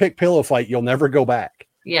once you pick pillow fight, you'll never go back.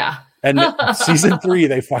 Yeah. And season 3,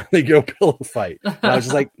 they finally go pillow fight. And I was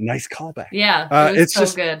just like, nice callback. Yeah, it's so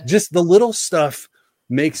just good. Just the little stuff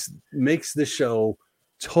makes the show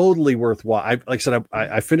totally worthwhile. Like I said,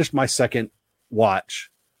 I finished my second watch,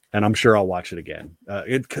 and I'm sure I'll watch it again.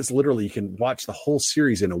 Because literally, you can watch the whole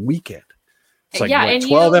series in a weekend. It's like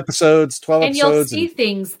 12 episodes. And you'll see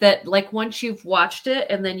things that, like, once you've watched it,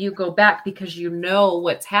 and then you go back because you know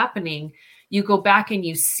what's happening. You go back and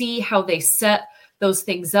you see how they set those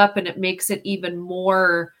things up, and it makes it even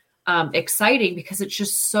more exciting because it's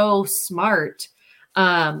just so smart.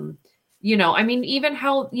 Even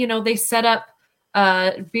how, they set up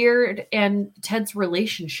Beard and Ted's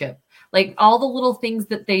relationship, like all the little things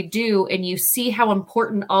that they do, and you see how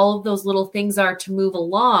important all of those little things are to move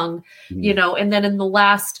along, and then in the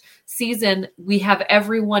last season, we have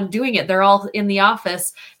everyone doing it. They're all in the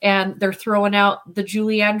office and they're throwing out the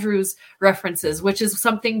Julie Andrews references, which is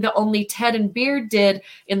something that only Ted and Beard did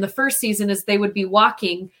in the first season. Is they would be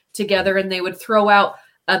walking together and they would throw out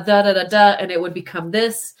a da-da-da-da, and it would become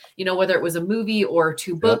this, whether it was a movie or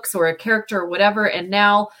 2 books or a character or whatever. And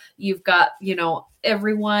now you've got,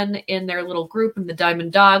 everyone in their little group and the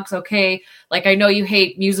Diamond Dogs. Okay. Like, I know you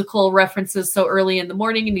hate musical references so early in the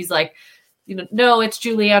morning. And he's like, no, it's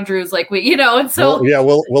Julie Andrews. Like, and so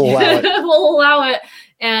we'll allow it. We'll allow it.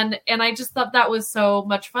 And I just thought that was so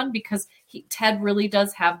much fun because Ted really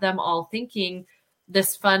does have them all thinking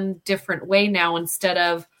this fun, different way now, instead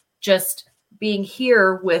of just being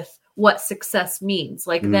here with what success means,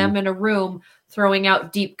 like them in a room throwing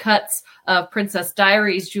out deep cuts of Princess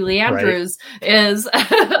Diaries. Julie Andrews is,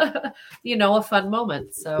 a fun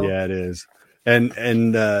moment. So yeah, it is. And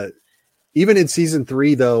even in season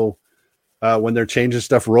 3, though, when they're changing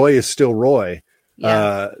stuff, Roy is still Roy.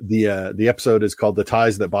 Yeah. The episode is called "The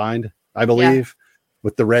Ties That Bind," I believe,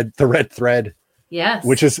 with the red thread. Yes.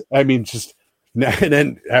 Which is, just, and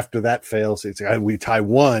then after that fails, it's we tie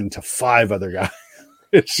 1 to 5 other guys.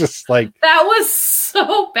 It's just like, that was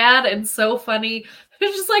so bad and so funny.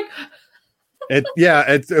 It's just like, even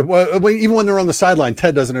when they're on the sideline,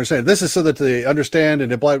 Ted doesn't understand. This is so that they understand,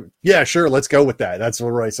 and yeah, sure, let's go with that. That's what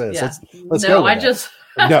Roy says. Yeah. Let's go.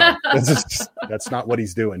 No, that's not what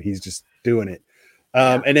he's doing. He's just doing it.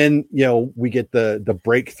 And then, we get the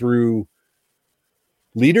breakthrough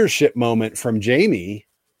leadership moment from Jamie.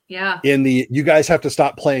 Yeah. You guys have to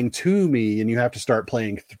stop playing to me and you have to start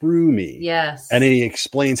playing through me. Yes. And then he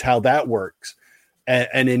explains how that works.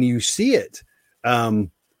 And then you see it.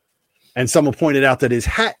 And someone pointed out that his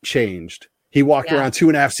hat changed. He walked around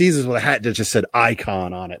 2.5 seasons with a hat that just said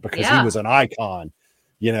icon on it because he was an icon.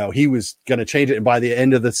 He was going to change it. And by the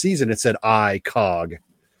end of the season, it said ICOG,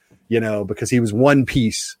 because he was one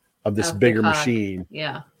piece of this bigger machine.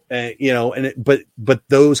 Yeah. But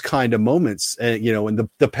those kind of moments, and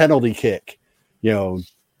the penalty kick,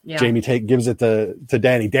 Jamie gives it to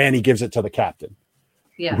Danny. Danny gives it to the captain,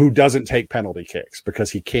 who doesn't take penalty kicks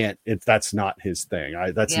because he can't. That's not his thing.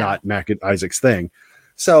 That's not Mac Isaac's thing.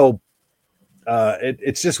 So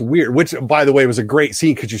it's just weird. Which, by the way, was a great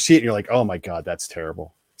scene because you see it and you're like, oh my god, that's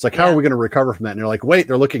terrible. It's like, how are we going to recover from that? And you're like, wait,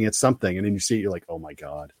 they're looking at something, and then you see it, you're like, oh my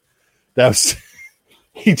god, that was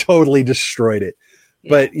he totally destroyed it.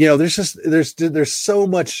 But there's so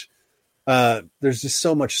much there's just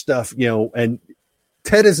so much stuff, and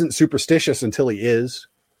Ted isn't superstitious until he is.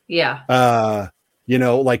 Yeah.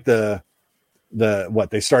 Like the what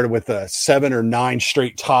they started with 7 or 9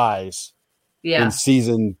 straight ties in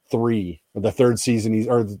season 3, or the third season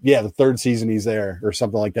the third season he's there or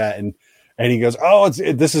something like that. And he goes, oh,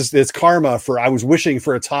 it's karma for, I was wishing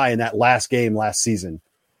for a tie in that last game last season.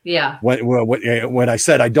 Yeah. When I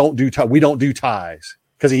said we don't do ties,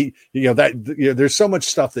 because there's so much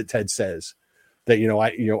stuff that Ted says that,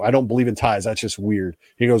 I don't believe in ties. That's just weird.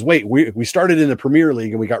 He goes, wait, we started in the Premier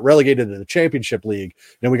League and we got relegated to the Championship League.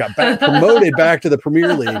 Then we got promoted back to the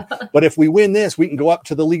Premier League. But if we win this, we can go up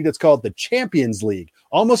to the league that's called the Champions League.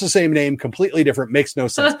 Almost the same name, completely different, makes no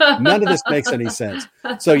sense. None of this makes any sense.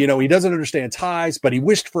 So, he doesn't understand ties, but he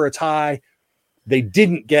wished for a tie. They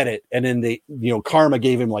didn't get it. And then karma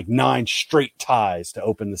gave him like 9 straight ties to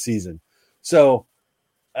open the season. So,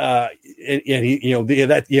 and he,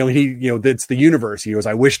 that's the universe. He goes,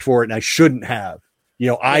 I wished for it and I shouldn't have,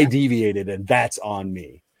 I deviated and that's on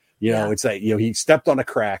me. It's like, he stepped on a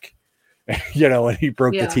crack, and he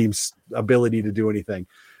broke the team's ability to do anything.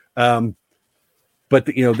 But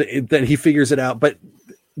then he figures it out. But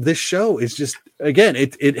this show is just, again,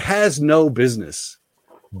 it has no business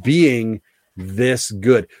being this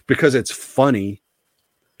good because it's funny.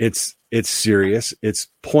 It's serious. It's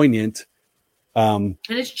poignant. And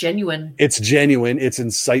it's genuine. It's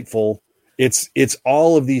insightful. It's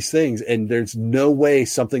all of these things. And there's no way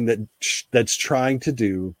something that's trying to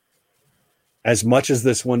do as much as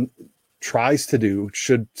this one tries to do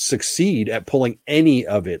should succeed at pulling any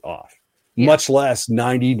of it off, much less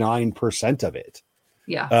 99% of it.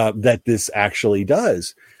 That this actually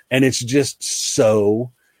does. And it's just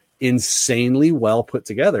so insanely well put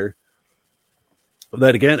together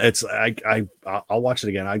that, again, I'll watch it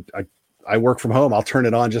again. I work from home. I'll turn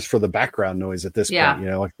it on just for the background noise at this point.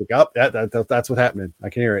 That's what's happening. I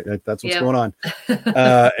can hear it. That's what's going on.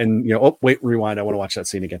 And wait, rewind. I want to watch that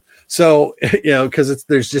scene again. So, because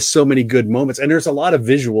there's just so many good moments, and there's a lot of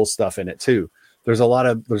visual stuff in it too. There's a lot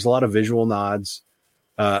of visual nods,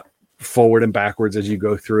 forward and backwards as you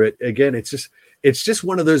go through it. Again, it's just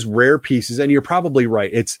one of those rare pieces. And you're probably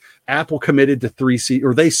right. It's Apple committed to 3 seasons,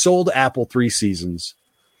 or they sold Apple 3 seasons.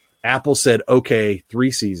 Apple said, okay,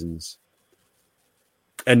 3 seasons.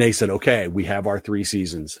 And they said, okay, we have our 3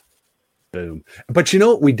 seasons. Boom. But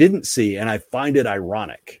what we didn't see, and I find it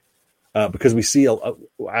ironic, because we see,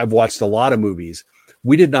 I've watched a lot of movies.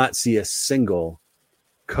 We did not see a single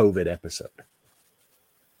COVID episode.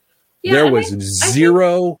 There was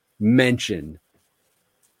zero mention.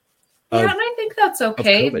 And I think that's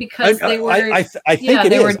okay because they were, I think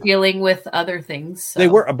they were dealing with other things. So. They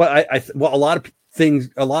were, but a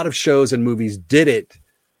lot of shows and movies did it.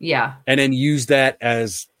 Yeah. And then use that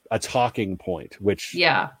as a talking point, which.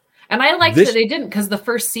 Yeah. And I liked that they didn't, because the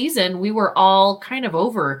first season, we were all kind of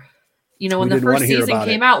over, when the first season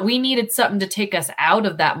came out, we needed something to take us out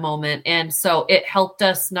of that moment. And so it helped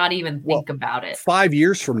us not even think about it. 5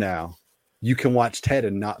 years from now, you can watch Ted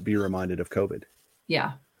and not be reminded of COVID.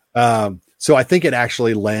 Yeah. So I think it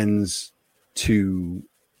actually lends to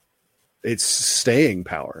its staying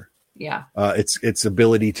power. Yeah. Its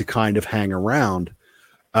ability to kind of hang around.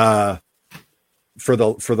 For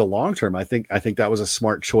the long term, I think that was a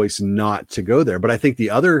smart choice not to go there. But I think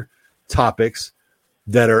the other topics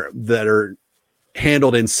that are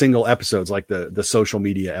handled in single episodes, like the social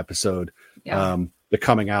media episode, the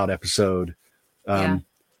coming out episode,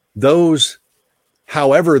 those,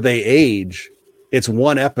 however they age, it's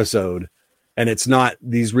one episode, and it's not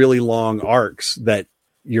these really long arcs that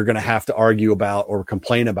you're going to have to argue about or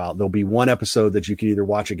complain about. There'll be one episode that you can either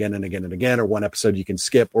watch again and again and again, or one episode you can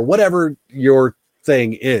skip, or whatever your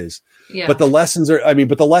thing is. Yeah. But the lessons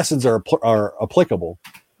are applicable.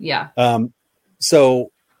 Yeah.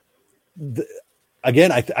 So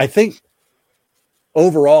again, I think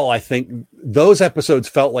overall, I think those episodes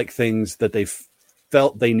felt like things that they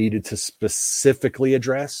felt they needed to specifically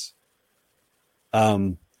address,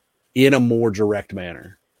 in a more direct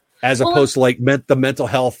manner. As opposed to like the mental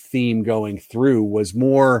health theme going through was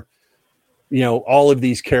more, all of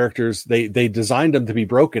these characters, they designed them to be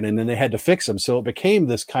broken and then they had to fix them. So it became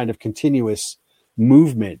this kind of continuous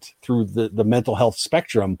movement through the mental health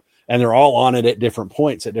spectrum, and they're all on it at different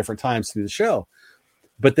points at different times through the show.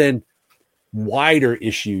 But then wider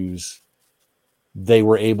issues they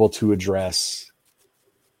were able to address,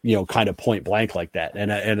 kind of point blank like that.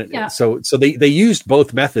 So they used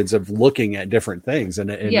both methods of looking at different things, and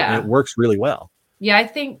it works really well. Yeah. I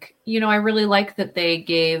think, I really like that they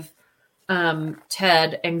gave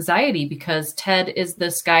Ted anxiety, because Ted is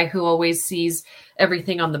this guy who always sees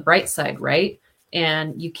everything on the bright side. Right.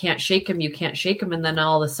 And you can't shake him. And then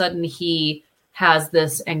all of a sudden he has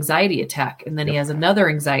this anxiety attack, and then he has another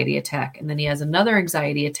anxiety attack, and then he has another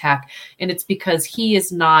anxiety attack. And it's because he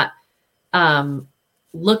is not,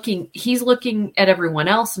 he's looking at everyone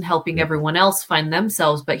else and helping everyone else find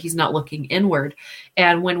themselves, but he's not looking inward.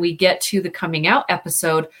 And when we get to the coming out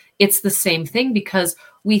episode, it's the same thing, because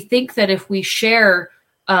we think that if we share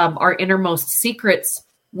our innermost secrets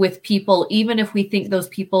with people, even if we think those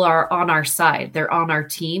people are on our side, they're on our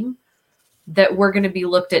team, that we're going to be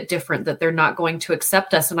looked at different, that they're not going to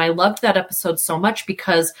accept us. And I loved that episode so much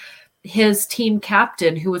because his team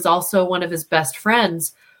captain, who was also one of his best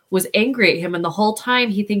friends, was angry at him. And the whole time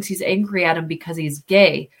he thinks he's angry at him because he's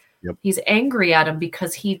gay. Yep. He's angry at him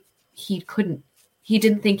because he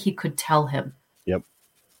didn't think he could tell him. Yep.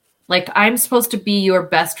 Like, I'm supposed to be your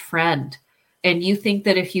best friend. And you think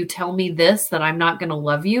that if you tell me this, that I'm not going to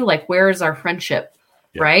love you? Like, where is our friendship?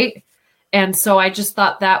 Yep. Right. And so I just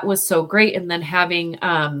thought that was so great. And then having,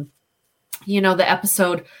 the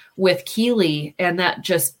episode with Keely and that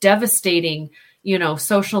just devastating,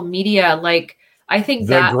 social media. Like, I think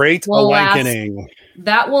that great awakening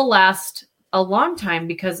that will last a long time,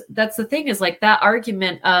 because that's the thing, is like that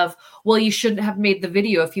argument of, well, you shouldn't have made the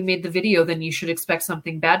video. If you made the video, then you should expect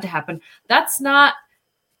something bad to happen. That's not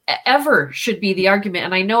ever should be the argument.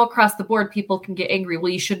 And I know across the board, people can get angry.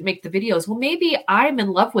 Well, you shouldn't make the videos. Well, maybe I'm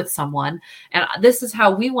in love with someone and this is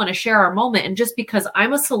how we want to share our moment. And just because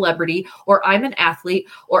I'm a celebrity or I'm an athlete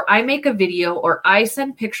or I make a video or I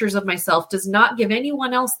send pictures of myself does not give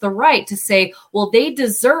anyone else the right to say, well, they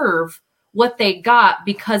deserve what they got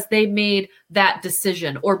because they made that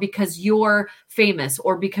decision, or because you're famous,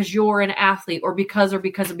 or because you're an athlete, or because.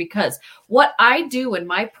 What I do in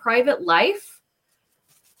my private life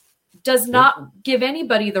does not give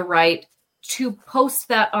anybody the right to post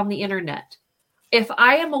that on the internet. If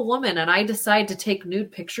I am a woman and I decide to take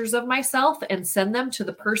nude pictures of myself and send them to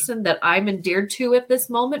the person that I'm endeared to at this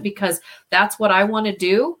moment, because that's what I want to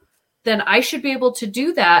do, then I should be able to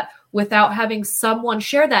do that without having someone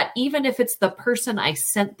share that, even if it's the person I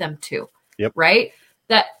sent them to. Yep. Right.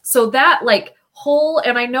 And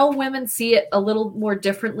I know women see it a little more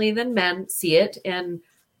differently than men see it, and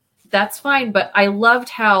that's fine. But I loved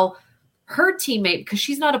how her teammate, because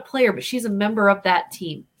she's not a player, but she's a member of that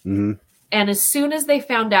team. Mm-hmm. And as soon as they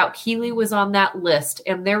found out Keely was on that list,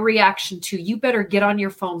 and their reaction to, you better get on your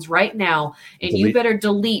phones right now and you better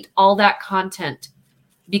delete all that content.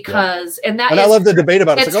 Because I love the debate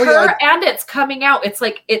about it. It's like, her and it's coming out. It's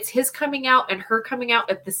like it's his coming out and her coming out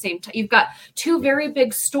at the same time. You've got two very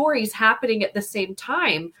big stories happening at the same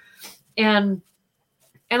time, and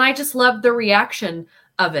I just love the reaction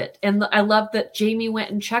of it. And I love that Jamie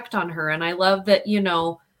went and checked on her, and I love that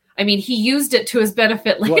he used it to his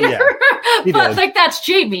benefit later. Well, yeah, but like, that's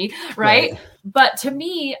Jamie, right? But to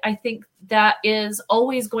me, I think that is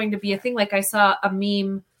always going to be a thing. Like, I saw a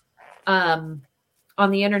meme on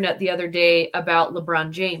the internet the other day about LeBron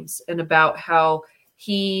James and about how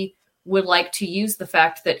he would like to use the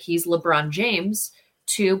fact that he's LeBron James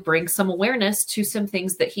to bring some awareness to some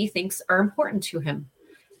things that he thinks are important to him.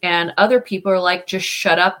 And other people are like, just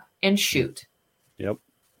shut up and shoot. Yep.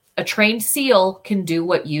 A trained SEAL can do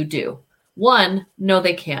what you do. 1, no,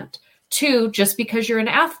 they can't. 2, just because you're an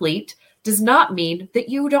athlete does not mean that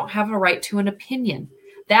you don't have a right to an opinion.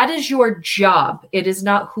 That is your job. It is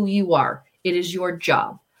not who you are. It is your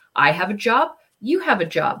job. I have a job. You have a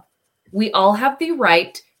job. We all have the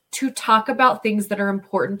right to talk about things that are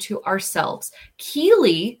important to ourselves.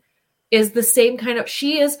 Keely is the same kind of,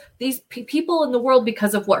 she is these people in the world,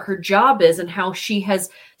 because of what her job is and how she has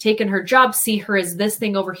taken her job, see her as this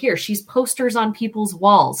thing over here. She's posters on people's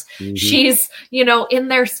walls. Mm-hmm. She's, in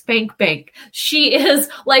their spank bank. She is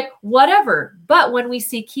like whatever. But when we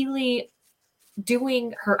see Keely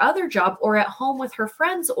doing her other job, or at home with her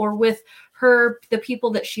friends, or with the people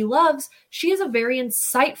that she loves, she is a very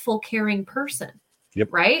insightful, caring person. Yep.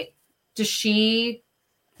 Right? Does she,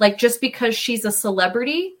 just because she's a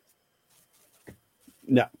celebrity,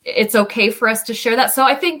 no, it's okay for us to share that? So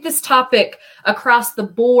I think this topic across the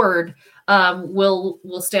board will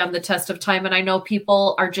stand the test of time. And I know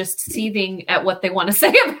people are just seething at what they want to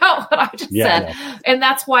say about what I just said. Yeah. And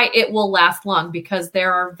that's why it will last long, because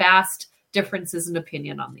there are vast differences in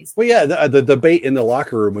opinion on these. Well, yeah, the debate in the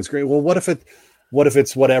locker room was great. Well, what if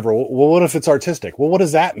it's whatever? Well, what if it's artistic? Well, what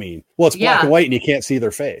does that mean? Well, it's black and white and you can't see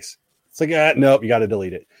their face. It's like, nope, you got to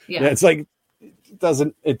delete it. Yeah. It's like,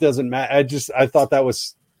 it doesn't matter. I thought that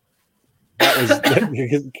was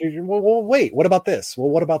well, wait, what about this? Well,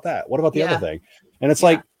 what about that? What about the other thing? And it's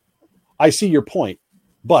like, I see your point,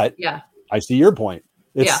 but I see your point.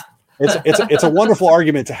 It's a wonderful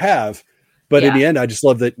argument to have. But in the end, I just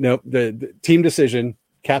love that. No, the team decision,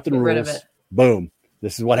 captain rules, boom.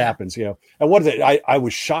 This is what happens, And what is it? I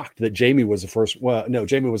was shocked that Jamie was the first. Well, no,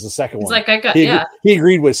 Jamie was the second one. Like, he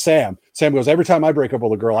agreed with Sam. Sam goes, every time I break up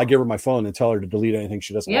with a girl, I give her my phone and tell her to delete anything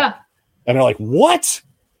she doesn't want. And they're like, what?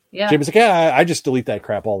 Yeah. Jamie's like, I just delete that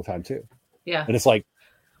crap all the time too. Yeah. And it's like,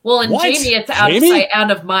 well, and what? Jamie, it's out of sight, out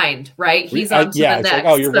of mind, right? He's on to the next.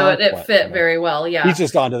 Like, you're so it fit very well. Yeah. He's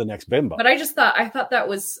just on to the next bimbo. But I thought that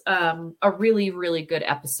was a really, really good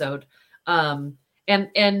episode.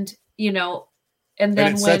 And you know, and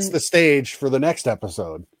then it sets the stage for the next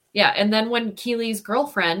episode. Yeah. And then when Keely's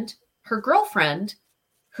her girlfriend,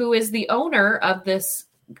 who is the owner of this,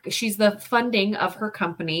 she's the funding of her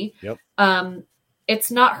company. Yep.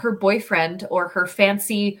 It's not her boyfriend or her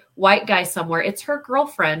fancy white guy somewhere. It's her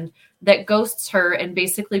girlfriend that ghosts her and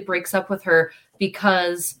basically breaks up with her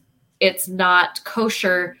because it's not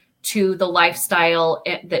kosher to the lifestyle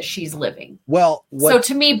that she's living. Well, so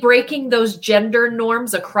to me, breaking those gender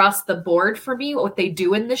norms across the board for me, what they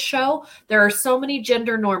do in this show, there are so many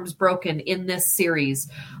gender norms broken in this series.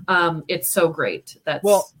 It's so great.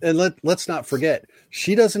 And let's not forget,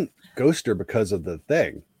 she doesn't ghost her because of the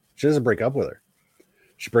thing. She doesn't break up with her.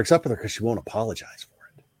 She breaks up with her because she won't apologize for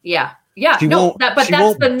it. Yeah. Yeah. That's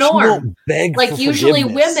the norm. Like usually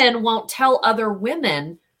women won't tell other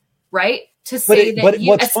women, right? To say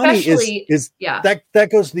what's funny is that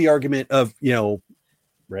goes to the argument of,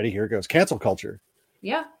 ready, here it goes, cancel culture.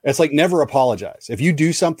 Yeah. It's like never apologize. If you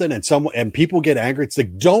do something and people get angry, it's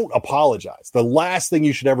like, don't apologize. The last thing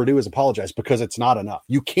you should ever do is apologize because it's not enough.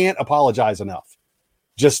 You can't apologize enough.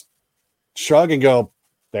 Just shrug and go,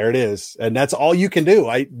 there it is. And that's all you can do.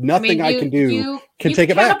 Nothing I can do can take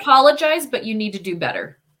it back. You can apologize, but you need to do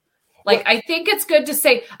better. Like, I think it's good to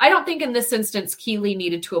say, I don't think in this instance, Keely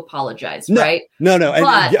needed to apologize, right? No.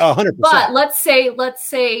 But, 100%. But let's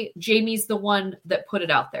say Jamie's the one that put it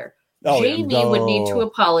out there. Jamie would need to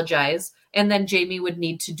apologize, and then Jamie would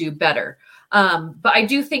need to do better. But I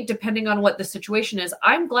do think depending on what the situation is,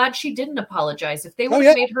 I'm glad she didn't apologize. If they would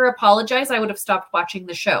have made her apologize, I would have stopped watching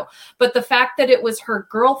the show. But the fact that it was her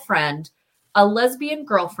girlfriend, a lesbian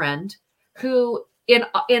girlfriend, who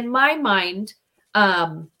in my mind,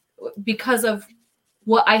 because of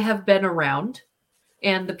what I have been around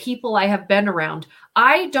and the people I have been around,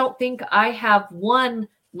 I don't think I have one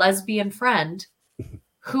lesbian friend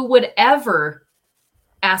who would ever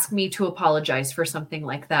ask me to apologize for something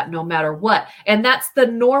like that, no matter what. And that's the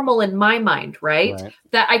normal in my mind, right?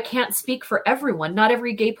 That I can't speak for everyone. Not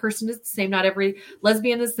every gay person is the same. Not every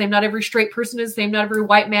lesbian is the same. Not every straight person is the same. Not every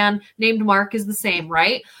white man named Mark is the same,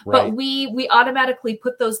 right? But we automatically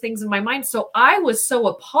put those things in my mind. So I was so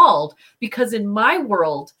appalled because in my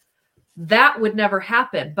world, that would never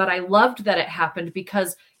happen. But I loved that it happened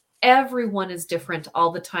because everyone is different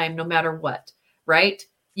all the time, no matter what, right?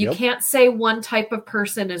 You can't say one type of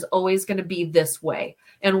person is always going to be this way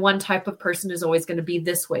and one type of person is always going to be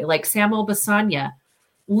this way. Like Sam Obasanya,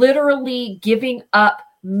 literally giving up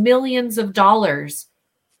millions of dollars.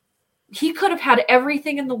 He could have had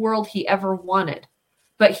everything in the world he ever wanted,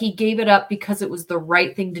 but he gave it up because it was the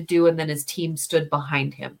right thing to do. And then his team stood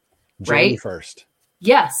behind him. Right? First.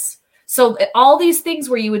 Yes. So all these things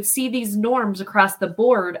where you would see these norms across the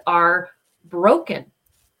board are broken.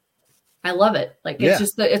 I love it. Like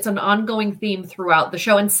it's an ongoing theme throughout the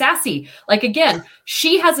show. And Sassy, like again,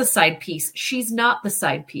 she has a side piece. She's not the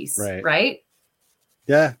side piece, right?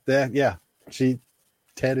 Yeah. Ted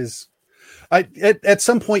is. At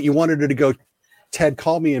some point you wanted her to go, Ted,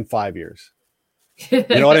 call me in 5 years. You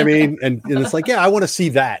know what I mean? And it's like, I want to see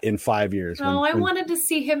that in 5 years. No, I wanted to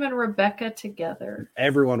see him and Rebecca together.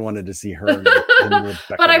 Everyone wanted to see her and Rebecca.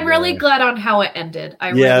 But I'm really glad on how it ended. I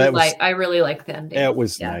really like the ending. It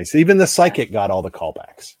was nice. Even the psychic got all the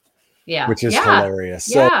callbacks. Yeah. Which is hilarious.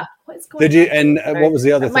 So, what's going on? What was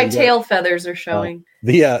the other thing? My tail feathers are showing.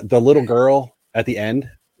 The little girl at the end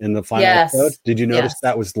in the final episode. Did you notice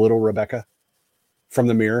that was little Rebecca from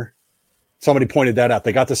the mirror? Somebody pointed that out.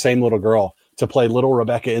 They got the same little girl to play little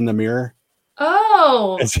Rebecca in the mirror.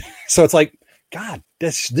 Oh. So it's like, God,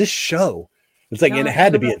 this show. It's like, and it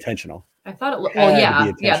had to be intentional. I thought it.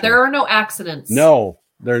 Yeah. There are no accidents. No,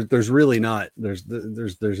 there's really not. There's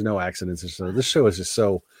no accidents. So this show is just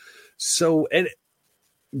so, and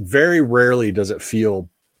very rarely does it feel.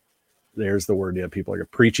 There's the word. Yeah, people are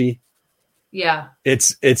preachy. Yeah.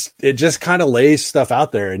 It just kind of lays stuff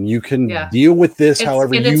out there, and you can deal with this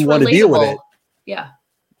however you want to deal with it. Yeah.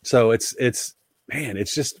 So it is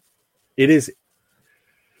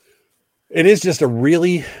just a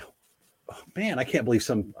really, I can't believe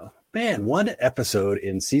one episode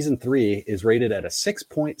in season 3 is rated at a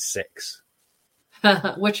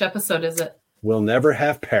 6.6. Which episode is it? We'll Never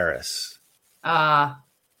Have Paris. Yes.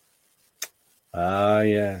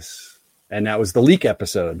 And that was the leak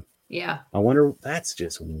episode. Yeah. I wonder, that's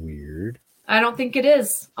just weird. I don't think it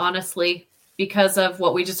is, honestly. Because of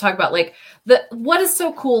what we just talked about. Like what is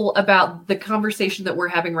so cool about the conversation that we're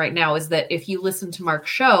having right now is that if you listen to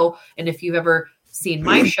Mark's show, and if you've ever seen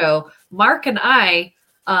my show, Mark and I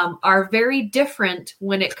are very different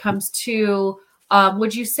when it comes to,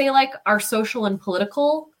 would you say like our social and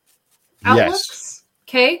political outlooks? Yes.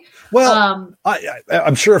 Okay. Well,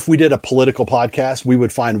 I'm sure if we did a political podcast, we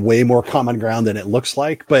would find way more common ground than it looks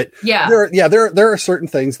like. But there are certain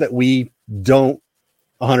things that we don't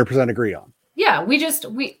 100% agree on. Yeah,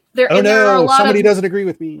 there are a lot somebody doesn't agree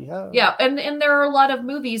with me. Oh. Yeah, and there are a lot of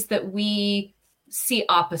movies that we see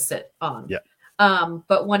opposite on. Yeah.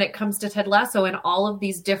 But when it comes to Ted Lasso and all of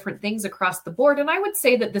these different things across the board, and I would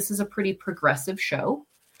say that this is a pretty progressive show.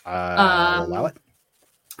 Allow it.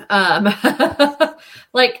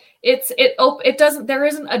 Like there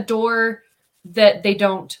isn't a door that they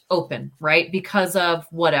don't open, right? Because of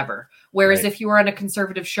whatever. Whereas if you were on a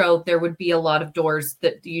conservative show, there would be a lot of doors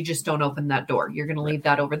that you just don't open that door. You're going to leave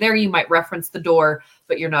that over there. You might reference the door,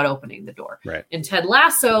 but you're not opening the door. Right. In Ted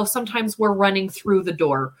Lasso, sometimes we're running through the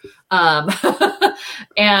door.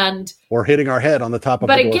 And or hitting our head on the top of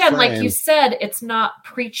the door. But again, frame. like you said, it's not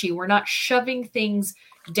preachy. We're not shoving things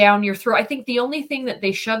down your throat. I think the only thing that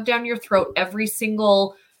they shove down your throat every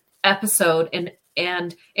single episode and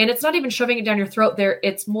it's not even shoving it down your throat there.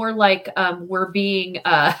 It's more like we're being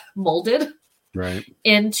molded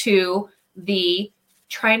into the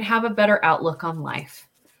try and have a better outlook on life.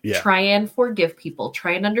 Yeah. Try and forgive people.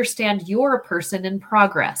 Try and understand you're a person in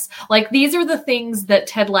progress. Like these are the things that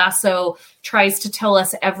Ted Lasso tries to tell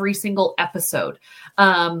us every single episode.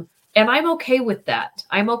 And I'm okay with that.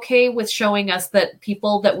 I'm okay with showing us that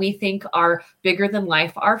people that we think are bigger than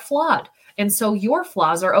life are flawed. And so your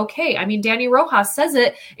flaws are okay. I mean, Danny Rojas says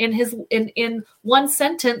it in his in one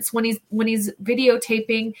sentence when he's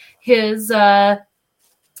videotaping his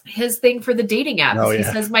thing for the dating apps. Oh, yeah. He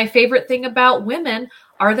says, "My favorite thing about women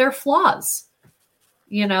are their flaws."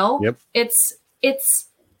 You know, it's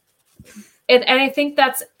and I think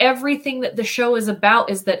that's everything that the show is about,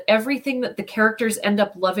 is that everything that the characters end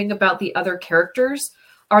up loving about the other characters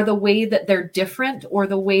are the way that they're different or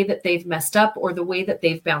the way that they've messed up or the way that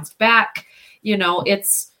they've bounced back. You know,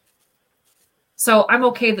 so I'm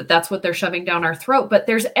okay that that's what they're shoving down our throat, but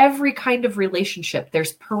there's every kind of relationship.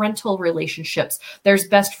 There's parental relationships. There's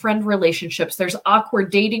best friend relationships. There's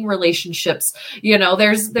awkward dating relationships. You know,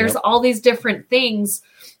 there's all these different things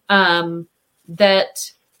that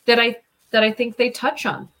I think they touch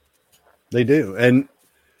on. They do. And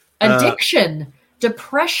addiction,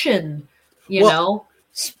 depression, you know.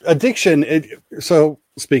 Addiction. So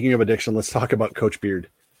speaking of addiction, let's talk about Coach Beard.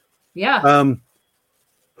 Yeah.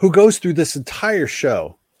 Who goes through this entire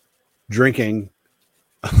show drinking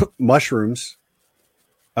mushrooms.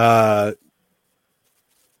 But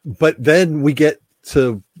then we get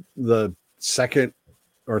to the second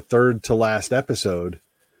or third to last episode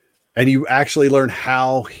and you actually learn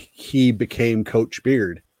how he became Coach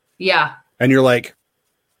Beard. Yeah. And you're like,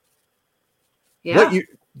 what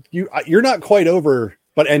you're not quite over.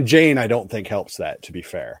 And Jane, I don't think helps that, to be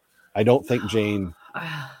fair. I don't think Jane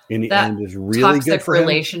in the end is really good for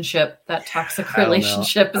relationship. That toxic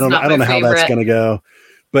relationship is not my favorite. I don't know how that's going to go,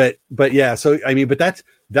 but yeah. So, I mean, but that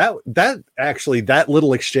actually, that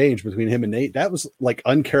little exchange between him and Nate, that was like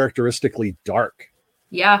uncharacteristically dark.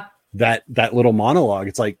 Yeah. That little monologue.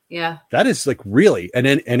 It's like, yeah, that is like really. And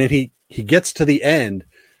then he gets to the end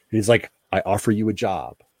and he's like, I offer you a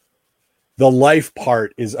job. The life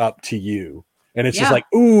part is up to you. And it's just like,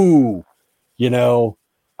 ooh, you know,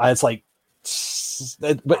 it's like,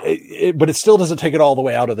 but it still doesn't take it all the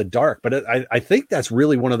way out of the dark. But I think that's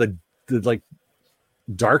really one of the like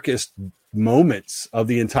darkest moments of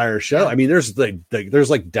the entire show. I mean, there's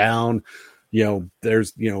like down, you know,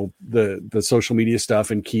 there's, you know, the social media stuff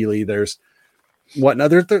and Keeley, there's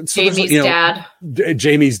whatnot. Jamie's dad.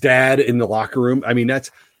 Jamie's dad in the locker room. I mean,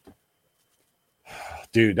 that's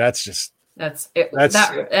just.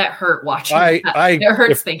 That hurt watching. It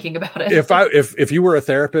hurts thinking about it. If you were a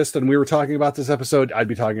therapist and we were talking about this episode, I'd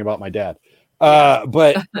be talking about my dad.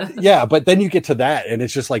 But yeah, but then you get to that and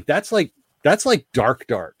it's just like, that's like dark.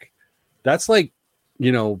 That's like,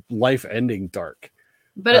 you know, life ending dark.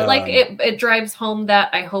 But it drives home that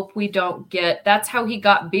I hope we don't get, that's how he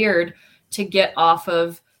got Beard to get off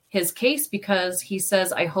of his case, because he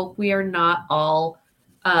says, I hope we are not all,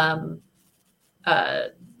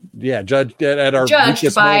 judged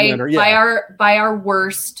by our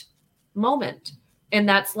worst moment, and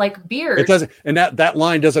that's like Beard. It doesn't, and that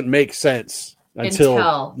line doesn't make sense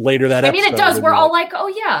until later that episode. I mean, it does. We're all like, oh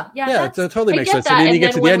yeah, it totally makes sense. And then you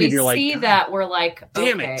get to the end, and you're like, see that we're like,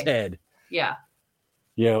 damn it, Ted. Yeah,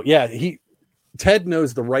 you know, Ted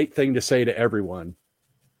knows the right thing to say to everyone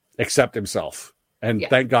except himself. And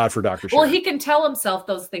thank God for Dr. Sharon. Well, he can tell himself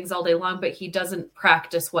those things all day long, but he doesn't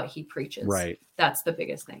practice what he preaches. Right. That's the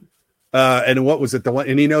biggest thing. And what was it? The one,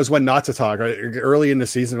 and he knows when not to talk. Early in the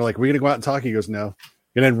season, they're like, "We're going to go out and talk." He goes, "No."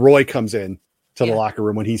 And then Roy comes in to the locker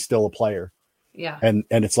room when he's still a player. Yeah. And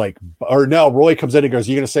it's like, or no, Roy comes in and goes,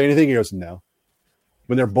 "You going to say anything?" He goes, "No."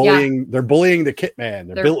 When they're bullying, they're bullying the Kit Man.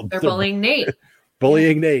 They're bullying Nate.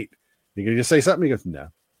 Bullying Nate. You going to just say something? He goes, "No."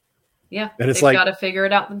 Yeah. And it's they've got to figure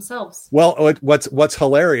it out themselves. Well, what's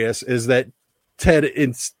hilarious is that Ted,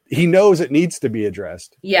 he knows it needs to be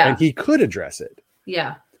addressed. Yeah. And he could address it.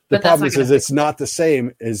 Yeah. The problem is it's not the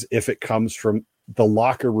same as if it comes from the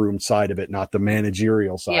locker room side of it, not the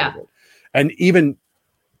managerial side of it. And even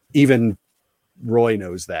Roy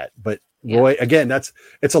knows that. But Roy, again,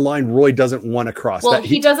 it's a line Roy doesn't want to cross. Well,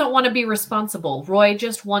 he doesn't want to be responsible. Roy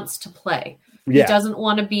just wants to play. He doesn't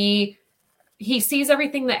want to be. He sees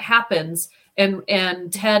everything that happens,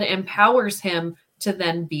 and Ted empowers him to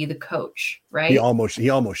then be the coach. Right? He almost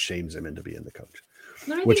shames him into being the coach.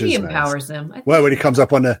 No, I think he empowers him. Well, when he comes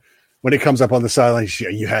up on the sideline,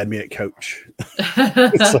 you had me at coach.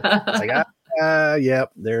 it's like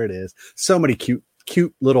yep, there it is. So many cute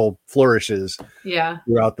little flourishes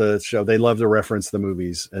throughout the show. They love to reference the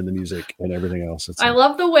movies and the music and everything else. I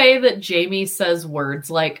love the way that Jamie says words,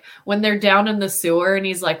 like when they're down in the sewer and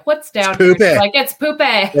he's like, "What's down here?" She's like, "It's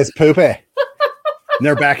poopy. It's poopy." And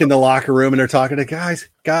they're back in the locker room and they're talking to guys,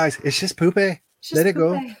 it's just poopy. Let it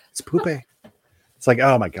go. It's poopy. It's like,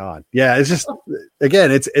 oh my God. Yeah. It's just,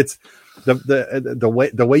 again, it's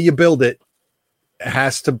the way you build it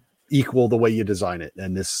has to equal the way you design it.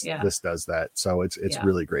 And this does that. So it's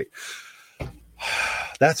really great.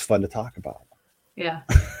 That's fun to talk about. Yeah.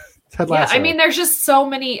 Ted Lasso. I mean, there's just so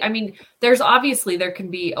many. I mean, there can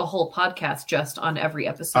be a whole podcast just on every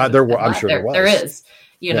episode. I'm sure there was. There is,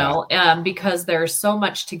 you know, because there's so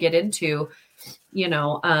much to get into, you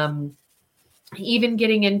know, even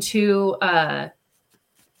getting into,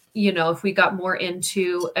 if we got more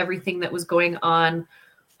into everything that was going on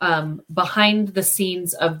behind the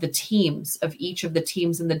scenes of the teams, of each of the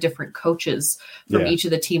teams and the different coaches from each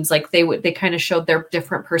of the teams, like they kind of showed their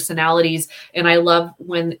different personalities. And I love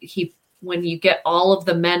when you get all of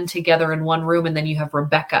the men together in one room and then you have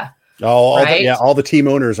Rebecca. All the team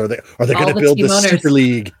owners are they going to build the Super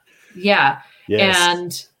League? Yeah.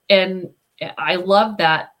 Yes. And I love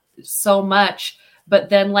that so much. But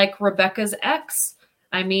then like Rebecca's ex,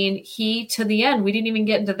 I mean, he, to the end, we didn't even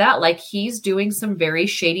get into that. Like, he's doing some very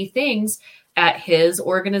shady things at his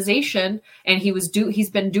organization, and he's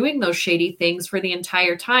been doing those shady things for the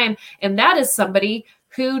entire time. And that is somebody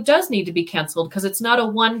who does need to be canceled, because it's not a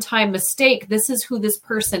one-time mistake. This is who this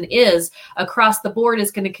person is across the board,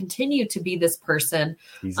 is going to continue to be this person.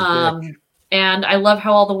 And I love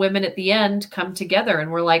how all the women at the end come together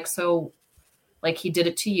and we're like, so like, he did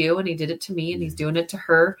it to you and he did it to me and he's doing it to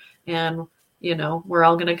her. And you know, we're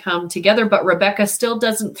all going to come together. But Rebecca still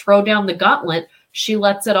doesn't throw down the gauntlet. She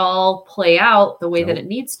lets it all play out the way that it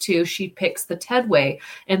needs to. She picks the Ted way.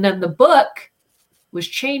 And then the book was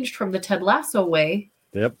changed from the Ted Lasso way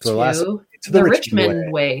to the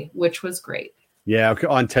Richmond way, which was great. Yeah,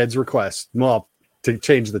 on Ted's request. Well, to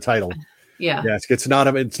change the title. Yeah. Yes, it's not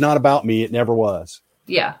about me. It never was.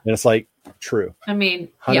 Yeah. And it's like, true. I mean,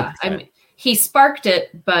 100%. yeah. I mean, he sparked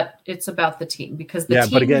it, but it's about the team, because the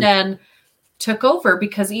team then took over,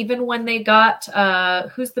 because even when they got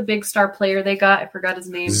who's the big star player they got? I forgot his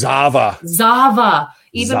name. Zava.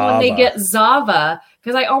 When they get Zava,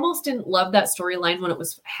 because I almost didn't love that storyline when it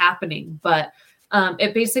was happening, but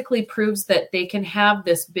it basically proves that they can have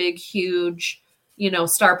this big, huge,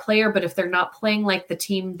 star player, but if they're not playing like the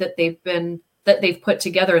team that they've put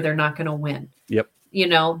together, they're not going to win. Yep.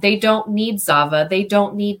 They don't need Zava. They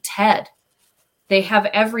don't need Ted. They have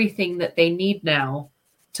everything that they need now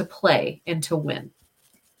to play and to win.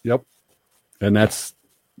 Yep. And that's,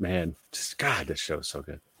 man, just God, this show's so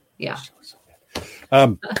good. Yeah. So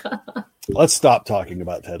good. Let's stop talking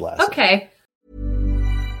about Ted Lasso. Okay.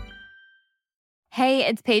 Hey,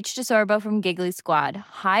 it's Paige DeSorbo from Giggly Squad.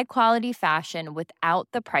 High quality fashion without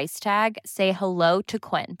the price tag. Say hello to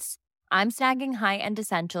Quince. I'm snagging high-end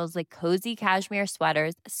essentials like cozy cashmere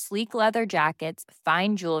sweaters, sleek leather jackets,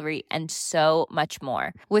 fine jewelry, and so much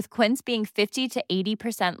more. With Quince being 50 to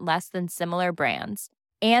 80% less than similar brands.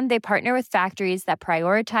 And they partner with factories that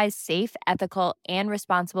prioritize safe, ethical, and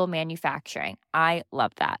responsible manufacturing. I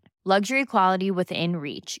love that. Luxury quality within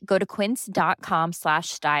reach. Go to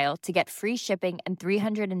quince.com/style to get free shipping and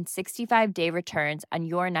 365-day returns on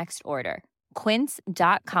your next order.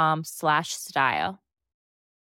 Quince.com/style.